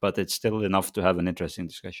deck, but it's still enough to have an interesting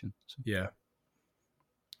discussion. So. Yeah,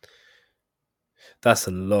 that's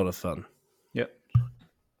a lot of fun. Yeah.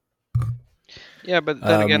 Yeah, but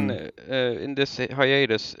then again, in this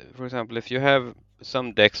hiatus, for example, if you have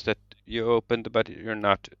some decks that you opened but you're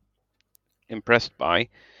not impressed by,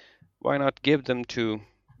 why not give them to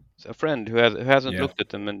a friend who hasn't looked at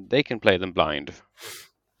them, and they can play them blind?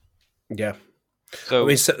 Yeah. So I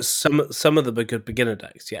mean, some of them are good beginner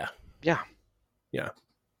decks. Yeah. Yeah.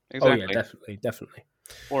 Exactly. Exactly. Oh yeah, definitely.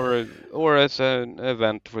 Or as an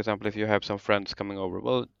event, for example, if you have some friends coming over,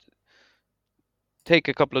 well, take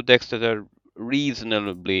a couple of decks that are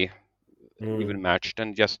reasonably even matched,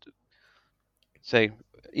 and just say,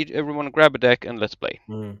 everyone grab a deck and let's play.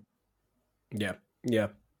 Yeah.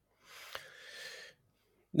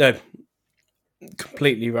 No,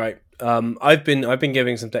 completely right. I've been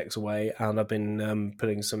giving some decks away, and I've been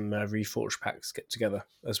putting some Reforged packs get together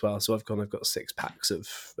as well. So I've got 6 packs of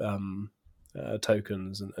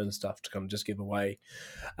tokens and stuff to kind of just give away,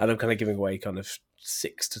 and I'm kind of giving away kind of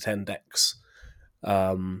 6 to 10 decks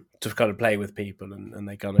to kind of play with people, and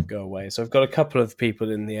they kind of go away. So I've got a couple of people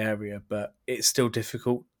in the area, but it's still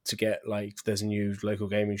difficult to get. Like, there's a new local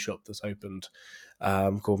gaming shop that's opened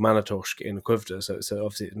called Manitoshk in Quivda. So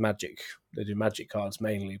obviously it's Magic. They do Magic cards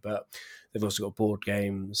mainly, but they've also got board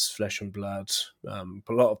games, Flesh and Blood, a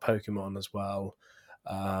lot of Pokemon as well.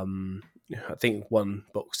 I think one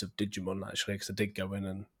box of Digimon, actually, because I did go in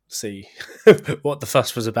and see what the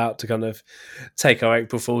fuss was about to kind of take our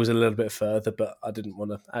April Fools a little bit further, but I didn't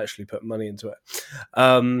want to actually put money into it.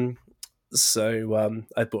 So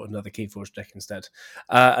I bought another Keyforge deck instead,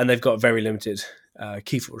 and they've got very limited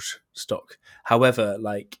Keyforge stock. However,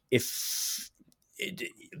 like,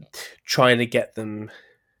 trying to get them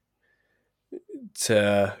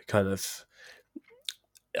to kind of,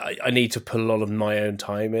 I need to put a lot of my own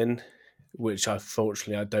time in, which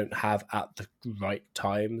unfortunately I don't have at the right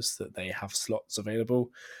times that they have slots available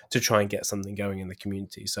to try and get something going in the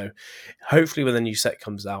community. So hopefully when the new set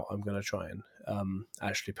comes out, I'm going to try and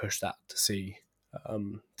actually push that to see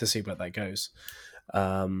where that goes.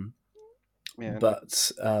 But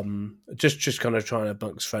just kind of trying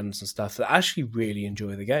amongst friends and stuff that actually really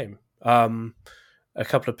enjoy the game. A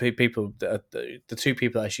couple of people, the 2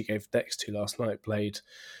 people I actually gave decks to last night played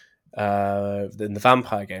in the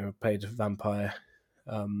Vampire game. I played Vampire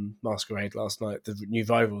Masquerade last night, the new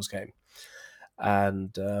Rivals game,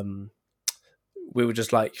 and we were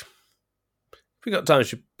just like, if we got time, we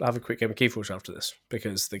should have a quick game of Keyforge after this,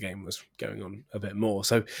 because the game was going on a bit more.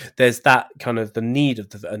 So there's that kind of the need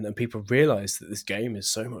of and people realize that this game is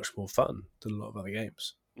so much more fun than a lot of other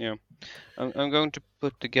games. Yeah, I'm going to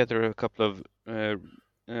put together a couple of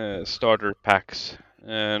starter packs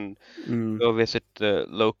and go visit the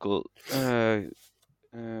local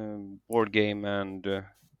board game and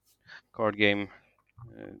card game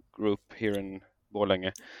group here in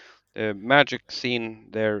Borlänge. The Magic scene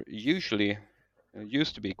there usually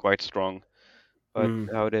used to be quite strong, but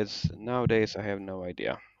nowadays I have no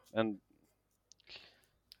idea. And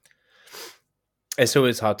it's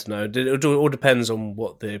always hard to know. It all depends on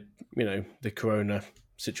what the corona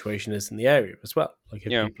situation is in the area as well. Like, if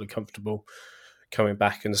people are comfortable coming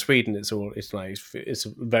back. In Sweden, it's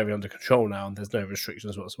very under control now, and there's no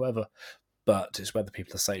restrictions whatsoever. But it's whether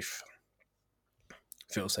people are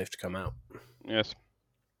feel safe to come out. Yes.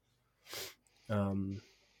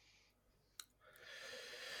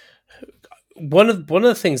 One of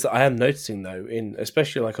the things that I am noticing, though,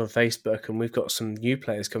 especially like on Facebook, and we've got some new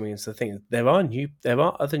players coming into the thing. There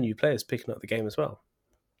are other new players picking up the game as well.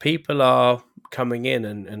 People are coming in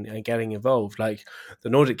and getting involved. Like the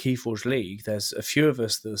Nordic Keyforge League, there's a few of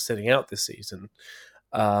us that are sitting out this season,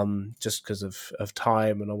 just because of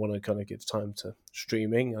time, and I want to kind of give time to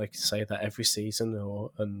streaming. I can say that every season,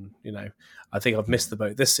 I think I've missed the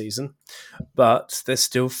boat this season, but there's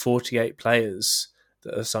still 48 players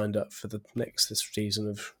that are signed up for this season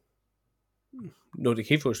of Nordic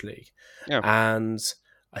Keyforge League. Yeah. And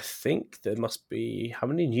I think there must be, how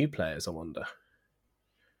many new players, I wonder?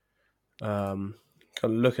 Kind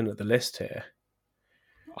of looking at the list here.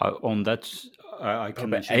 On that, I can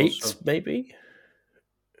mention 8, also, maybe?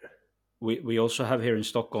 We also have here in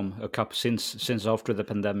Stockholm a cup since after the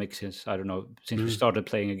pandemic, since we started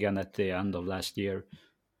playing again at the end of last year.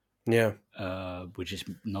 Yeah. Which is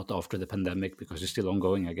not after the pandemic because it's still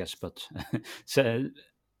ongoing, I guess. But so,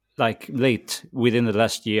 like, late within the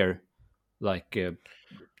last year, like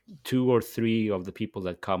 2 or 3 of the people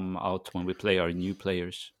that come out when we play are new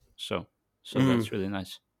players. So that's really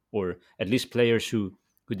nice. Or at least players who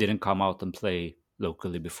didn't come out and play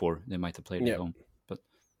locally before. They might have played at home. But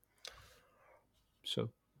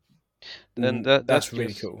so. And that's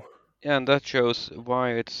really cool. Yeah, and that shows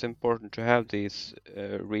why it's important to have these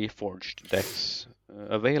reforged decks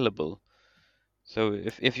available. So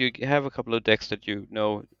if you have a couple of decks that you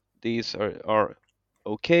know these are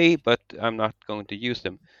okay, but I'm not going to use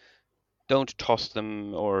them, don't toss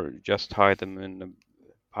them or just hide them in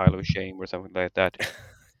pile of shame or something like that.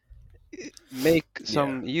 Make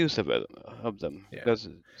some use of them, because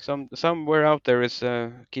somewhere out there is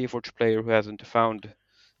a Keyforge player who hasn't found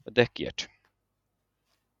a deck yet.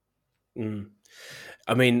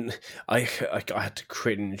 I mean, I had to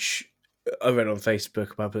cringe. I read on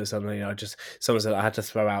Facebook about it something. Someone said I had to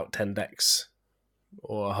throw out 10 decks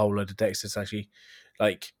or a whole load of decks. It's actually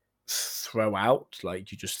like throw out,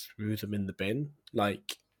 like you just threw them in the bin.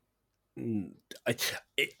 Like I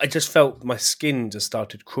just felt my skin just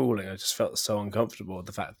started crawling. I just felt so uncomfortable with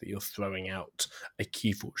the fact that you're throwing out a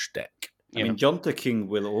Keyforge deck. I mean, Jonta King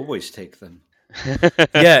will always take them.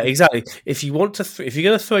 Yeah, exactly. If you want to, if you're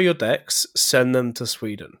going to throw your decks, send them to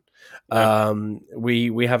Sweden. Yeah.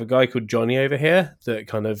 We have a guy called Johnny over here that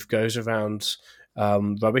kind of goes around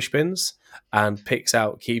rubbish bins and picks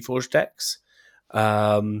out Keyforge decks.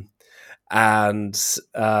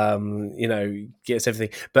 Gets everything.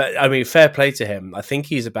 But I mean, fair play to him. I think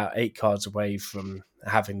he's about 8 cards away from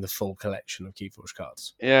having the full collection of Keyforge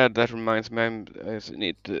cards. Yeah, that reminds me. I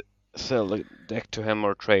need to sell a deck to him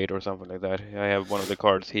or trade or something like that. I have one of the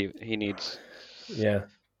cards he needs. Yeah.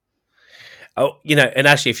 Oh, and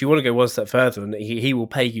actually, if you want to go one step further, and he will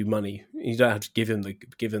pay you money. You don't have to give him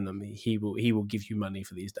them. He will give you money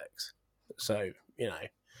for these decks. So yeah.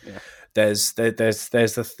 There's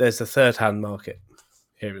the third hand market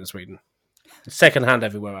here in Sweden. Second hand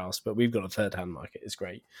everywhere else, but we've got a third hand market. It's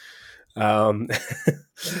great. But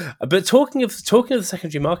talking of the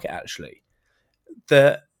secondary market, actually,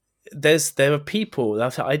 there are people.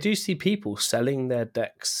 I do see people selling their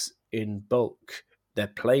decks in bulk, their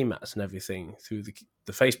playmats and everything through the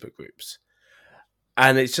Facebook groups,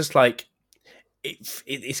 and it's just like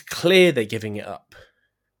it's clear they're giving it up.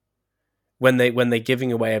 When they're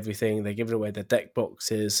giving away everything, they're giving away their deck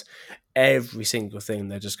boxes, every single thing.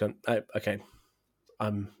 They're just going, oh, okay,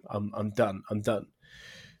 I'm done. I'm done.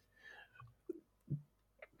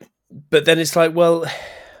 But then it's like, well,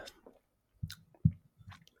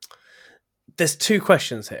 there's 2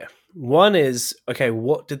 questions here. One is, okay,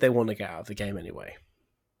 what did they want to get out of the game anyway?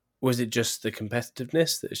 Was it just the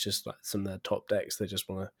competitiveness that it's just like some of their top decks they just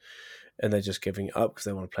want to, and they're just giving it up because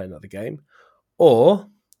they want to play another game, or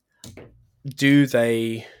are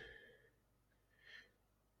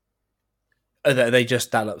they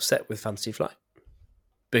just that upset with Fantasy Flight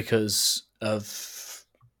because of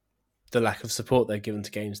the lack of support they've given to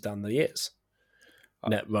games down the years?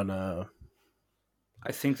 Netrunner.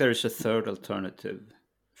 I think there is a third alternative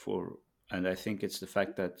and I think it's the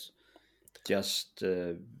fact that just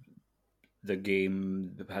the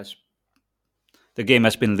game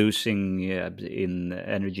has been losing in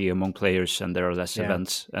energy among players, and there are less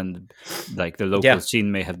events, and like the local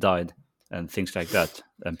scene may have died and things like that,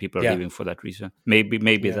 and people are leaving for that reason. Maybe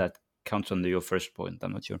that counts on your first point.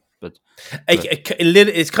 I'm not sure, but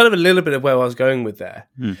it's kind of a little bit of where I was going with there,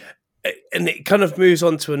 and it kind of moves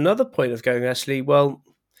on to another point of going, actually, well,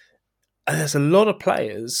 there's a lot of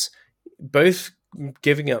players both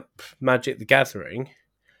giving up Magic the Gathering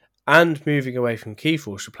and moving away from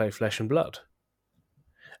Keyforge to play Flesh and Blood.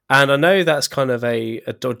 And I know that's kind of a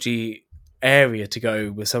dodgy area to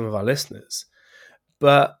go with some of our listeners,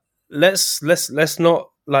 but let's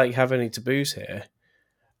not like have any taboos here,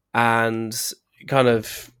 and kind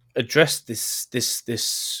of address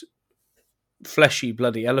this fleshy,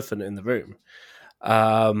 bloody elephant in the room.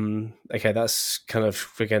 Okay, that's kind of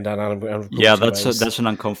freaking down. That's an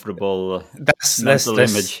uncomfortable mental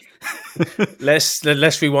image.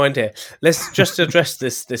 Let's rewind here. Let's just address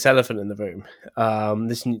this elephant in the room.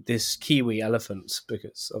 This Kiwi elephant,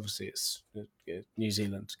 because obviously it's a New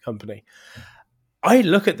Zealand company. I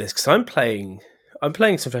look at this because I'm playing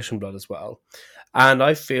some Flesh and Blood as well, and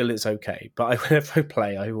I feel it's okay. But whenever I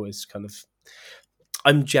play, I always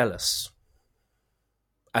I'm jealous.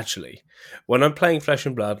 Actually, when I'm playing Flesh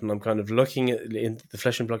and Blood and I'm kind of looking at in the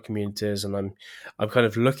Flesh and Blood communities, and I'm kind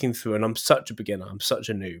of looking through, and I'm such a beginner, I'm such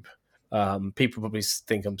a noob. People probably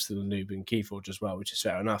think I'm still a noob in Keyforge as well, which is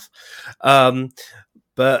fair enough.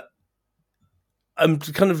 But I'm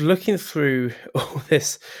kind of looking through all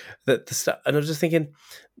this, the stuff, and I'm just thinking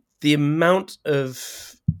the amount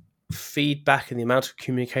of feedback and the amount of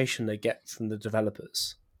communication they get from the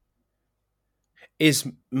developers is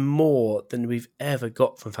more than we've ever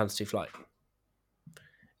got from Fantasy Flight.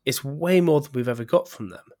 It's way more than we've ever got from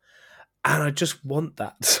them. And I just want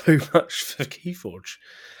that so much for Keyforge.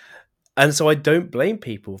 And so I don't blame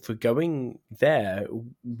people for going there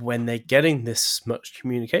when they're getting this much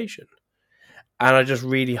communication. And I just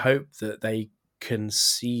really hope that they can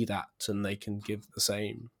see that and they can give the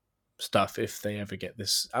same stuff if they ever get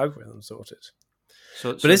this algorithm sorted.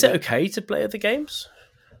 But is it okay to play other games?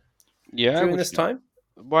 Yeah, during this time?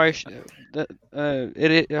 why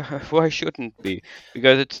why shouldn't be?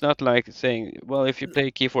 Because it's not like saying, well, if you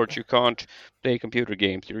play Keyforge, you can't play computer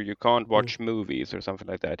games, or you can't watch movies or something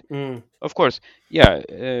like that. Of course, yeah.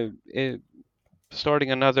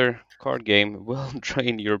 Starting another card game will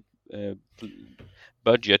drain your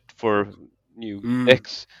budget for new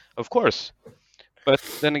decks, of course. But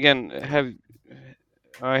then again,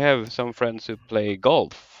 I have some friends who play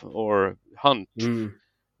golf or hunt,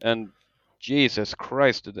 and Jesus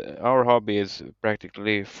Christ, our hobby is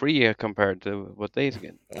practically free compared to what they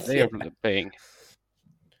are paying.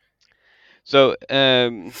 So,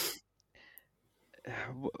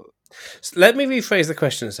 So let me rephrase the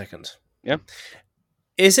question a second. yeah.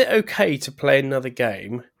 Is it okay to play another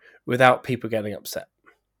game without people getting upset?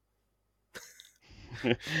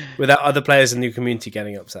 Without other players in the community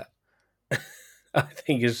getting upset? I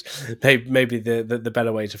think is maybe the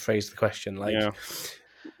better way to phrase the question. Like, yeah.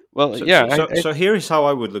 Well, So, yeah. so here is how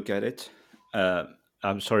I would look at it.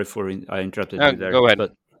 I'm sorry I interrupted you there, Go ahead.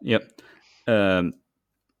 but yeah,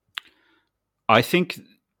 I think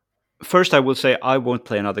first I will say I won't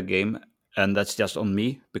play another game, and that's just on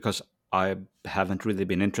me because I haven't really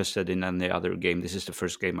been interested in any other game. This is the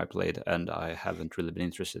first game I played, and I haven't really been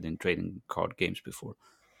interested in trading card games before,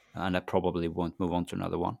 and I probably won't move on to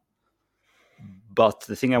another one. But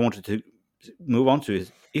the thing I wanted to move on to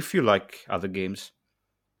is if you like other games,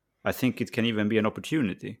 I think it can even be an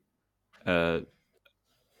opportunity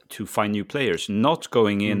to find new players, not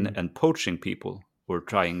going in and poaching people or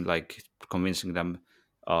trying like convincing them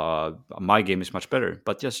my game is much better,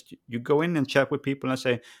 but just you go in and chat with people and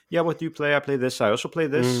say, yeah, what do you play? I play this, I also play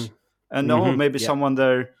this. And maybe someone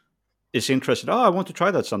there is interested, I want to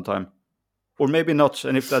try that sometime, or maybe not.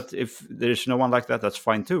 And if there's no one like that, that's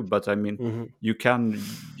fine too. But I mean, you can,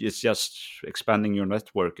 it's just expanding your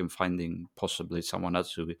network and finding possibly someone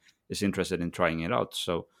else who is interested in trying it out.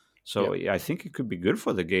 So I think it could be good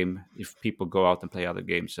for the game if people go out and play other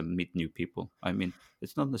games and meet new people. I mean,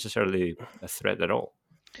 it's not necessarily a threat at all.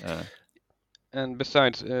 And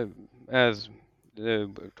besides, as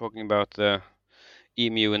talking about the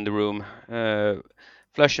emu in the room,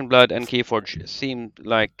 Flesh and Blood and Keyforge seem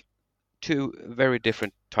like two very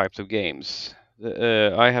different types of games.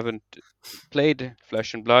 I haven't played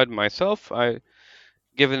Flesh and Blood myself.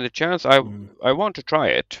 Given the chance, I want to try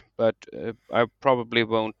it, but I probably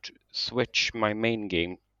won't switch my main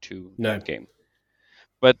game to that game.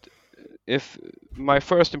 But if my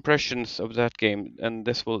first impressions of that game, and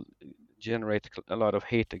this will generate a lot of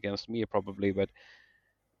hate against me probably, but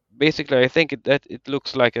basically I think that it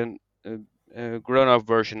looks like a grown-up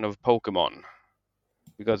version of Pokemon,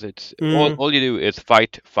 because it's all you do is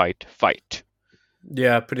fight, fight, fight.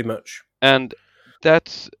 Yeah, pretty much. And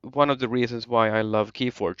that's one of the reasons why I love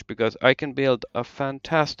Keyforge, because I can have a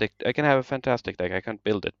fantastic deck. I can't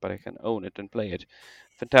build it, but I can own it and play it.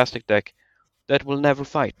 Fantastic deck that will never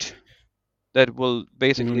fight. That will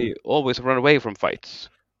basically always run away from fights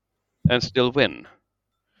and still win.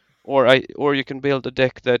 Or you can build a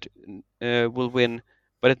deck that will win,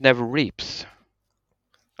 but it never reaps.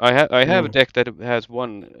 I have a deck that has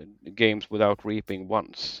won games without reaping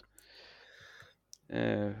once.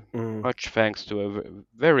 Much thanks to a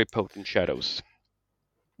very potent shadows.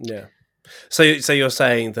 Yeah. So you're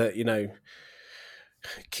saying that, you know,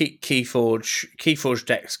 Keyforge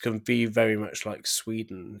decks can be very much like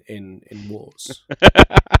Sweden in wars.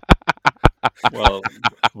 Well,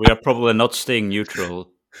 we are probably not staying neutral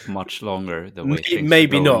much longer the way things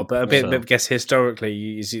maybe are going, not, but I guess historically,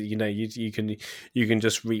 you know, you can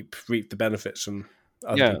just reap the benefits from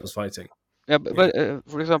other people's fighting. Yeah, but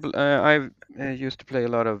for example, I used to play a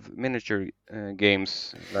lot of miniature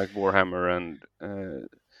games like Warhammer and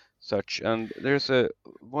such, and there's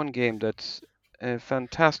one game that's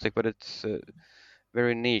fantastic, but it's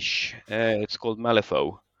very niche. It's called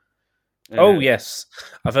Malifaux. Oh yes,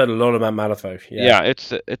 I've heard a lot about Malifaux. Yeah,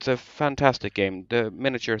 it's a fantastic game. The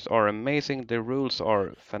miniatures are amazing. The rules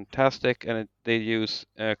are fantastic, and they use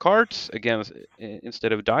cards against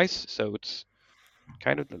instead of dice, so it's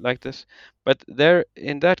kind of like this. But there,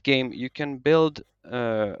 in that game, you can build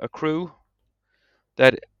a crew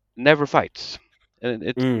that never fights, and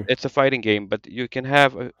it's a fighting game. But you can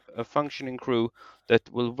have a functioning crew that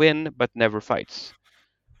will win but never fights.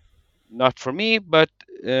 Not for me, but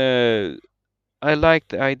I like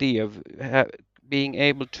the idea of being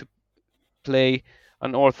able to play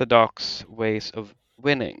unorthodox ways of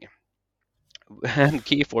winning, and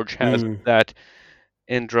Keyforge has that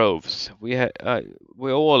in droves. We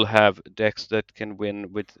all have decks that can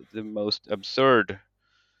win with the most absurd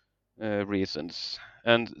reasons,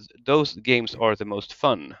 and those games are the most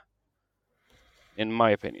fun, in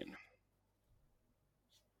my opinion.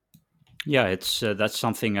 Yeah, it's that's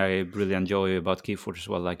something I really enjoy about Keyforge as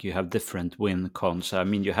well. Like you have different win cons. I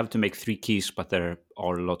mean, you have to make 3 keys, but there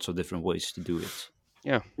are lots of different ways to do it.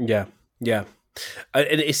 Yeah. Yeah.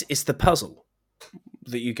 And it's the puzzle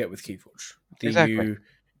that you get with Keyforge. Exactly.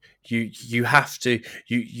 You have to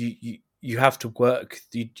you have to work.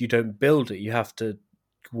 You don't build it. You have to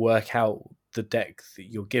work out the deck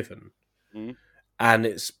that you're given, Mm. and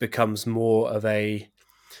it becomes more of a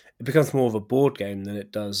board game than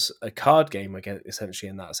it does a card game. I guess essentially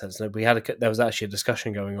in that sense. There was actually a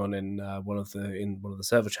discussion going on in one of the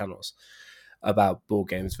server channels about board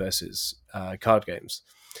games versus card games.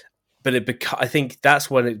 But I think that's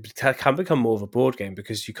when it can become more of a board game,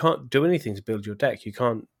 because you can't do anything to build your deck. You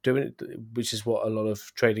can't do it, which is what a lot of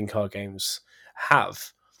trading card games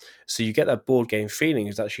have. So you get that board game feeling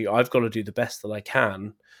is actually I've got to do the best that I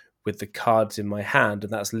can with the cards in my hand,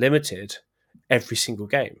 and that's limited every single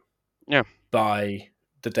game. Yeah. By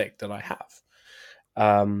the deck that I have,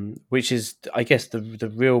 which is, I guess,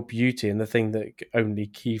 the real beauty and the thing that only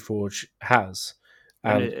Keyforge has.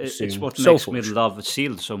 And it's what makes me love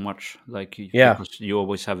Sealed so much. Like, because you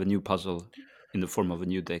always have a new puzzle in the form of a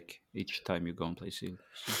new deck each time you go and play Sealed.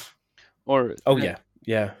 So. Or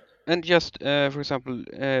yeah. And just for example,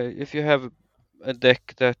 if you have a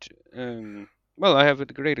deck that, well, I have a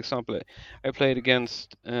great example. I played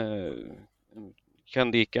against Jonas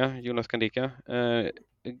Kandika,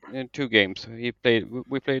 in 2 games. We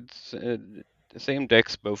played the same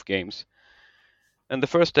decks both games. And the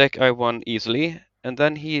first deck I won easily, and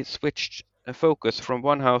then he switched a focus from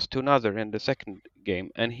one house to another in the second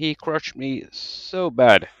game, and he crushed me so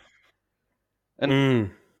bad.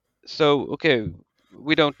 And so, okay,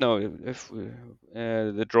 we don't know if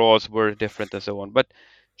the draws were different and so on, but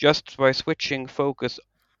just by switching focus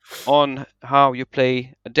on how you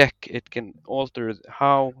play a deck, it can alter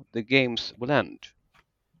how the games will end.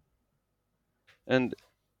 And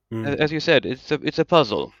as you said, it's a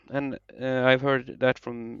puzzle, and I've heard that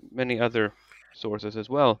from many other sources as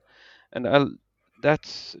well. And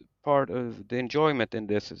that's part of the enjoyment in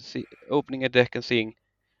this, is opening a deck and seeing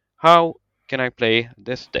how can I play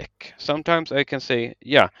this deck. Sometimes I can say,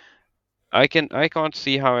 yeah, I can't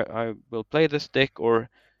see how I will play this deck, or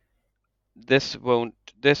this won't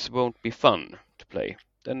be fun to play.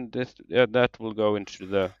 Then that will go into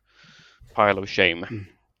the pile of shame.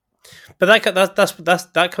 But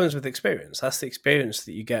that comes with experience. That's the experience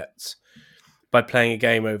that you get by playing a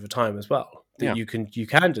game over time as well. That you can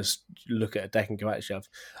just look at a deck and go, actually,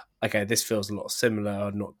 okay, this feels a lot similar.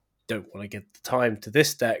 I don't want to give the time to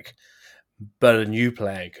this deck, but a new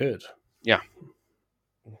player could. Yeah.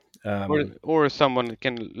 Or someone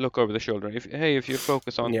can look over the shoulder. If you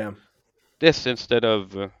focus on this instead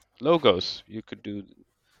of logos, you could do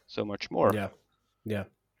so much more. Yeah.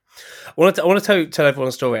 I want to tell everyone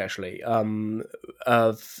a story, actually,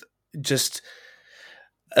 of just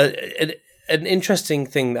an interesting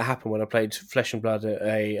thing that happened when I played Flesh and Blood at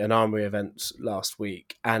an Armory event last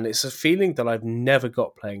week, and it's a feeling that I've never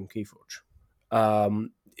got playing Keyforge,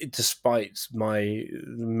 despite my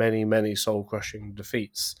many soul crushing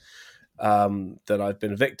defeats that I've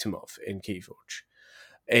been a victim of in Keyforge.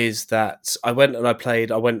 Is that I went 1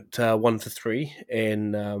 for 3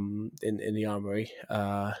 in the Armory,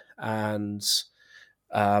 and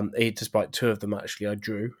despite 2 of them actually I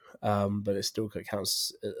drew, but it still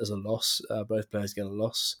counts as a loss. Both players get a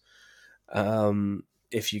loss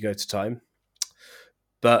if you go to time.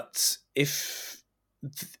 But if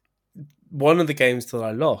one of the games that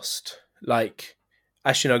I lost,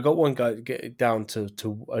 actually, I got one guy down to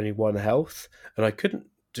only 1 health, and I couldn't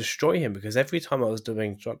destroy him because every time I was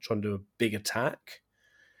trying to do a big attack,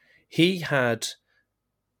 he had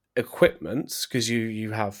equipment, because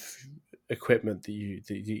you have equipment that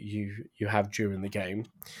you have during the game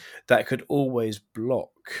that could always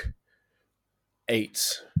block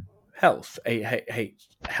 8 health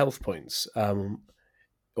points,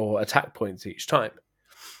 or attack points each time,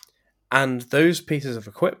 and those pieces of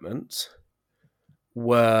equipment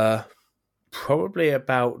were probably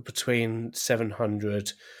about between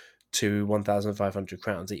 700 to 1,500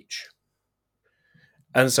 crowns each.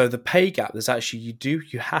 And so the pay gap is actually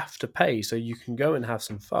you have to pay, so you can go and have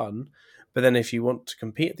some fun, but then if you want to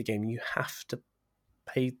compete at the game, you have to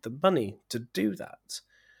pay the money to do that.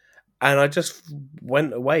 And I just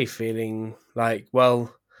went away feeling like,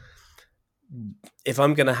 well, if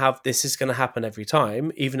I'm going to have this is going to happen every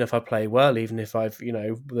time, even if I play well, even if I've,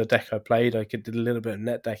 the deck I played, I could do a little bit of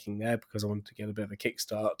net decking there because I wanted to get a bit of a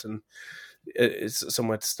kickstart, and it's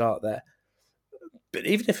somewhere to start there. But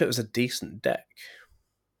even if it was a decent deck,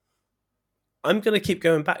 I'm going to keep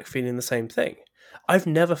going back feeling the same thing. I've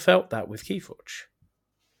never felt that with Keyforge.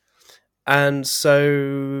 And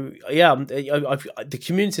so, yeah, the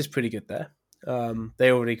community is pretty good there.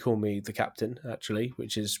 They already call me the captain, actually,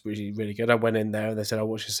 which is really, really good. I went in there and they said, "Oh,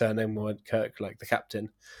 what's your surname?" I went, "Kirk, like the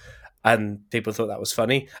captain." And people thought that was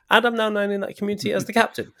funny. And I'm now known in that community as the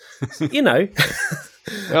captain. You know.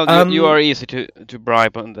 Well, you are easy to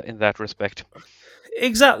bribe in that respect.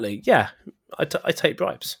 Exactly. Yeah, I take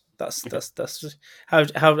bribes. That's just,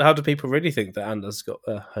 how do people really think that Anna's got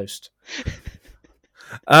a host?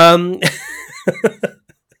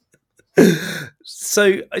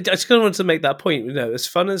 So I just kind of wanted to make that point. You know, as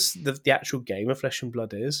fun as the actual game of Flesh and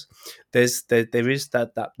Blood is, there is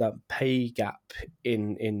that pay gap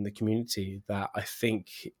in the community that I think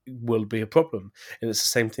will be a problem, and it's the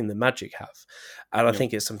same thing that Magic have, and I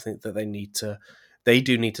think it's something that they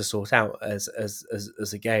do need to sort out as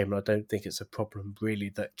a game. And I don't think it's a problem really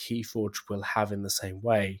that Keyforge will have in the same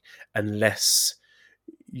way, unless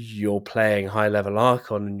you're playing high level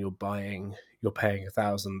Archon and you're paying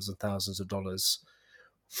thousands and thousands of dollars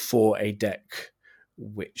for a deck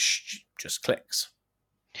which just clicks.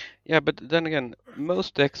 Yeah, but then again,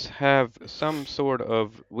 most decks have some sort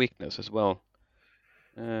of weakness as well.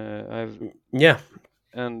 I've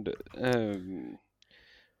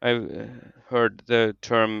heard the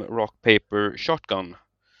term rock paper shotgun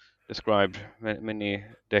described many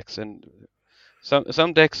decks, and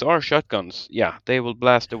some decks are shotguns. Yeah, they will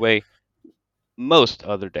blast away most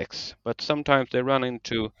other decks, but sometimes they run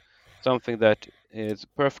into something that is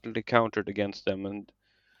perfectly countered against them. And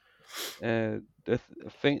the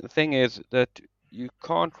thing is that you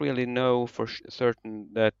can't really know for certain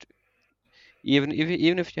that even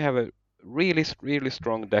if you have a really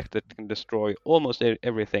strong deck that can destroy almost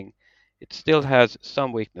everything, it still has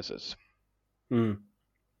some weaknesses.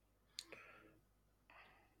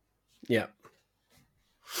 Yeah,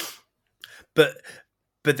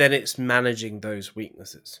 but then it's managing those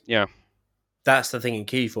weaknesses. Yeah, that's the thing in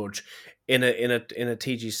Keyforge. In a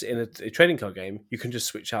trading card game, you can just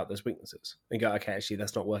switch out those weaknesses and go, okay, actually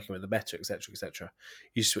that's not working with the meta, etc., etc.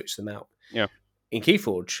 You switch them out. Yeah. In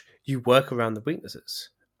Keyforge, you work around the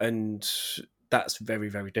weaknesses, and that's very,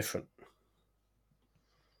 very different.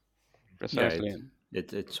 Precisely. Yeah,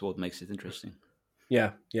 it's what makes it interesting.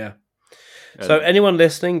 Yeah. So anyone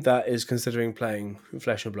listening that is considering playing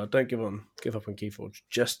Flesh and Blood, don't give up on Keyforge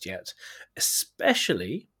just yet,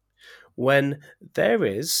 especially when there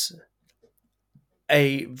is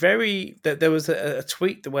there was a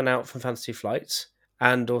tweet that went out from Fantasy Flight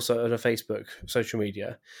and also on a Facebook social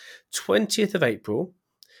media. 20th of April,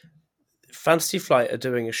 Fantasy Flight are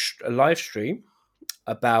doing a live stream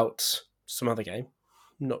about some other game,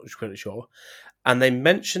 not quite sure, and they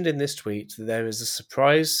mentioned in this tweet that there is a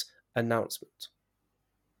surprise announcement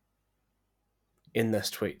in this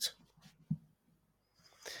tweet.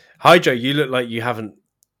 Hi Joe, you look like you haven't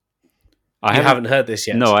haven't heard this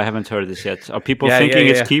yet. No, I haven't heard this yet. Are people thinking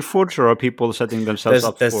it's Keyforge, or are people setting themselves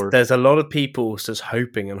up for... There's a lot of people just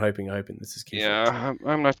hoping this is Keyforge. Yeah,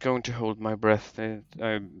 I'm not going to hold my breath. Yeah,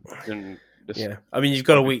 I mean, you've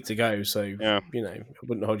got a week to go, so, you know, I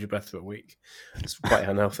wouldn't hold your breath for a week. It's quite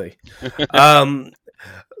unhealthy.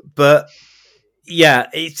 But, yeah,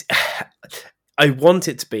 I want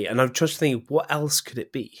it to be, and I'm just thinking, what else could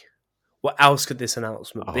it be? What else could this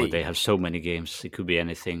announcement be? They have so many games. It could be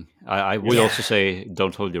anything. I would also say,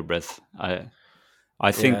 don't hold your breath.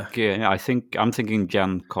 I think I'm thinking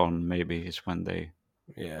Gen Con maybe is when they.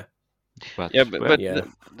 Yeah. But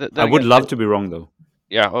I would love to be wrong though.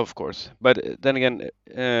 Yeah, of course. But then again,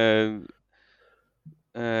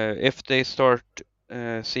 if they start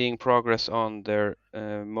seeing progress on their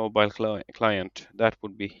mobile client, that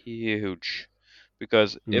would be huge.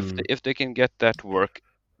 Because if they can get that to work,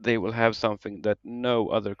 they will have something that no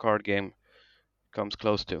other card game comes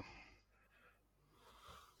close to.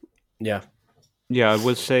 Yeah. Yeah, I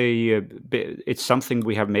will say it's something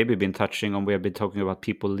we have maybe been touching on. We have been talking about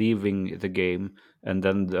people leaving the game, and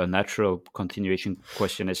then the natural continuation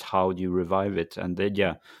question is how do you revive it? And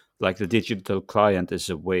then, like the digital client is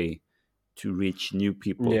a way to reach new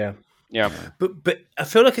people. Yeah. But I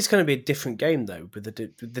feel like it's going to be a different game though. With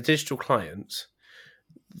the digital client,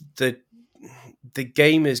 the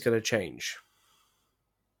game is going to change.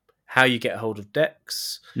 How you get a hold of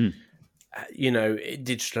decks. You know,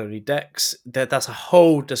 digitally decks. That's a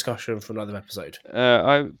whole discussion for another episode.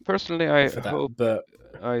 I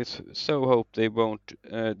so hope they won't.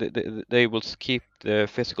 They will keep the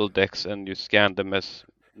physical decks and you scan them as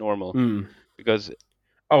normal. Because.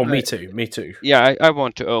 Me too. Yeah, I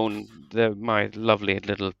want to own my lovely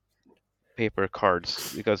little paper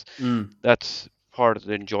cards because that's part of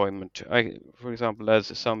the enjoyment. For example,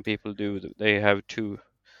 as some people do, they have 2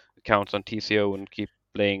 accounts on TCO and keep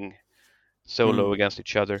playing solo against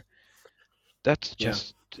each other. That's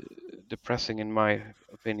just depressing in my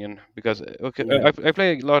opinion, because I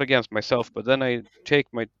play a lot against myself, but then I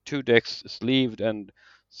take my 2 decks sleeved and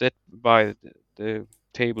sit by the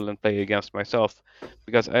table and play against myself,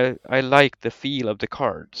 because I like the feel of the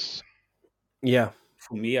cards. Yeah.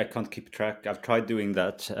 For me, I can't keep track. I've tried doing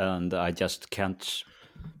that, and I just can't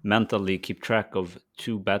mentally keep track of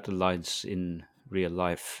 2 battle lines in real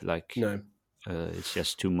life. Like, it's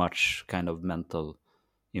just too much kind of mental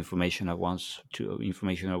information at once, to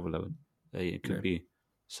information overload. It could be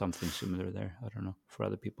something similar there. I don't know, for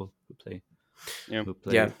other people who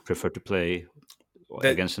prefer to play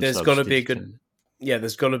against themselves. There's got to be a good. Yeah,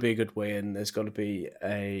 there's got to be a good way, and there's got to be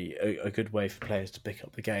a good way for players to pick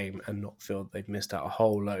up the game and not feel they've missed out a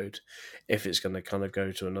whole load if it's going to kind of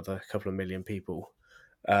go to another couple of million people.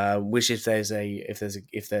 Which if there's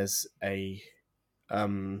a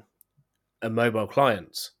mobile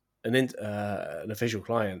client, an official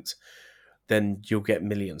client, then you'll get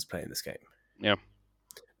millions playing this game. Yeah.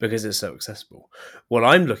 Because it's so accessible. What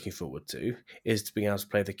I'm looking forward to is to being able to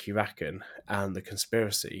play the Kiraken and the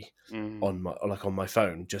Conspiracy on my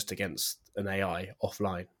phone, just against an AI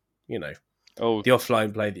offline. You know, the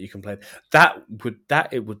offline play that you can play.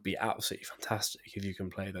 It would be absolutely fantastic if you can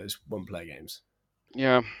play those one-player games.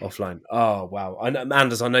 Yeah. Offline. Oh wow!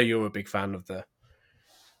 Anders, I know you're a big fan of the.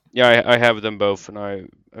 Yeah, I have them both, and I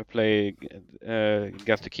play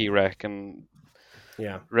against the Kiraken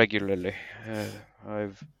regularly.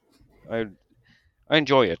 I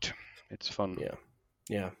enjoy it. It's fun.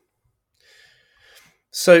 Yeah.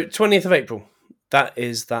 So 20th of April. That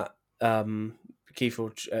is that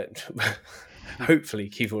Keyforge. Hopefully,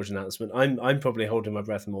 Keyforge announcement. I'm probably holding my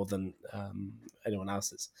breath more than anyone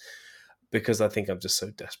else is, because I think I'm just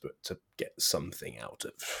so desperate to get something out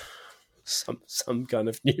of some kind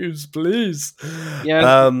of news, please.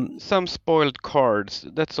 Yeah, some spoiled cards.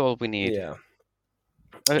 That's all we need. Yeah.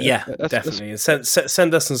 Definitely.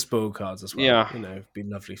 Send us some spoiled cards as well. Yeah, it'd be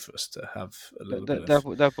lovely for us to have a little bit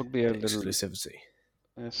of that would be a exclusivity.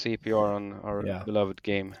 Little CPR on our beloved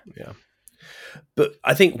game. Yeah. But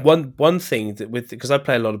I think one thing that because I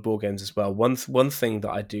play a lot of board games as well. One thing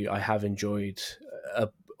that I have enjoyed,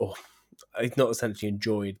 not essentially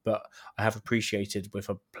enjoyed, but I have appreciated with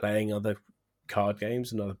playing other card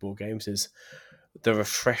games and other board games, is the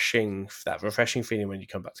refreshing feeling when you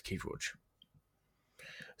come back to Keyforge.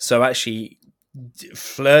 So actually,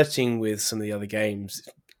 flirting with some of the other games,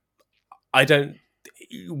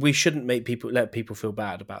 we shouldn't make people feel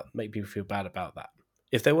bad about that.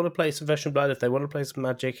 If they want to play some Flesh and Blood, if they want to play some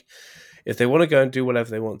Magic, if they want to go and do whatever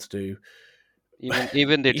they want to do,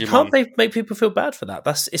 even Digimon. You can't make people feel bad for that.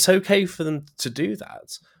 It's okay for them to do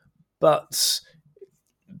that, but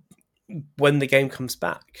when the game comes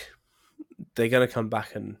back, they're going to come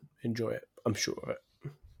back and enjoy it. I'm sure of it.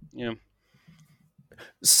 Yeah.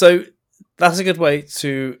 So that's a good way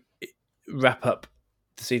to wrap up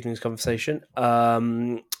this evening's conversation. A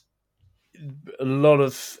lot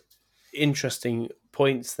of interesting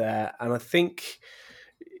points there, and I think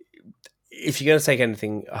if you're going to take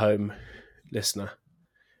anything home, listener,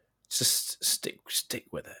 just stick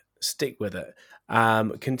with it.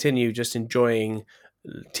 Continue just enjoying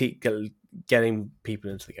getting people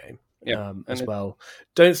into the game as well.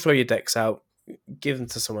 Don't throw your decks out. Give them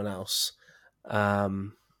to someone else.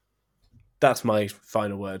 That's my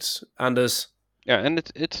final words. Anders? Yeah, and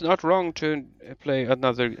it's not wrong to play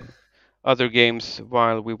other games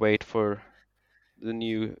while we wait for the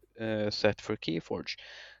new set for Keyforge.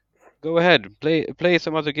 Go ahead, play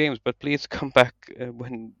some other games, but please come back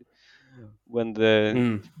when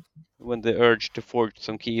the urge to forge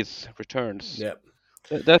some keys returns. Yep.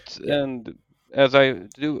 And as I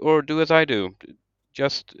do, or do as I do,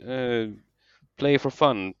 just play for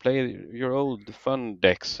fun, play your old fun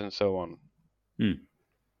decks and so on.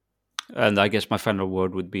 And I guess my final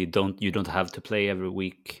word would be: you don't have to play every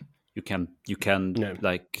week. You can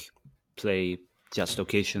like play just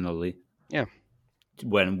occasionally. Yeah.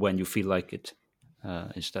 When you feel like it,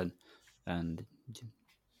 instead, and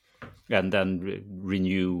then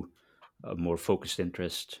renew a more focused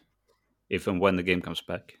interest if and when the game comes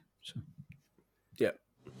back. So. Yeah.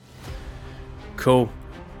 Cool.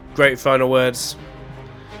 Great final words.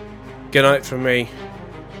 Good night from me,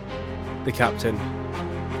 the captain.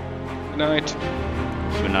 Good night.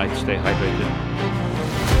 Good night. Stay hydrated.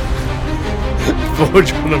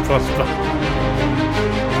 Forge on and prosper.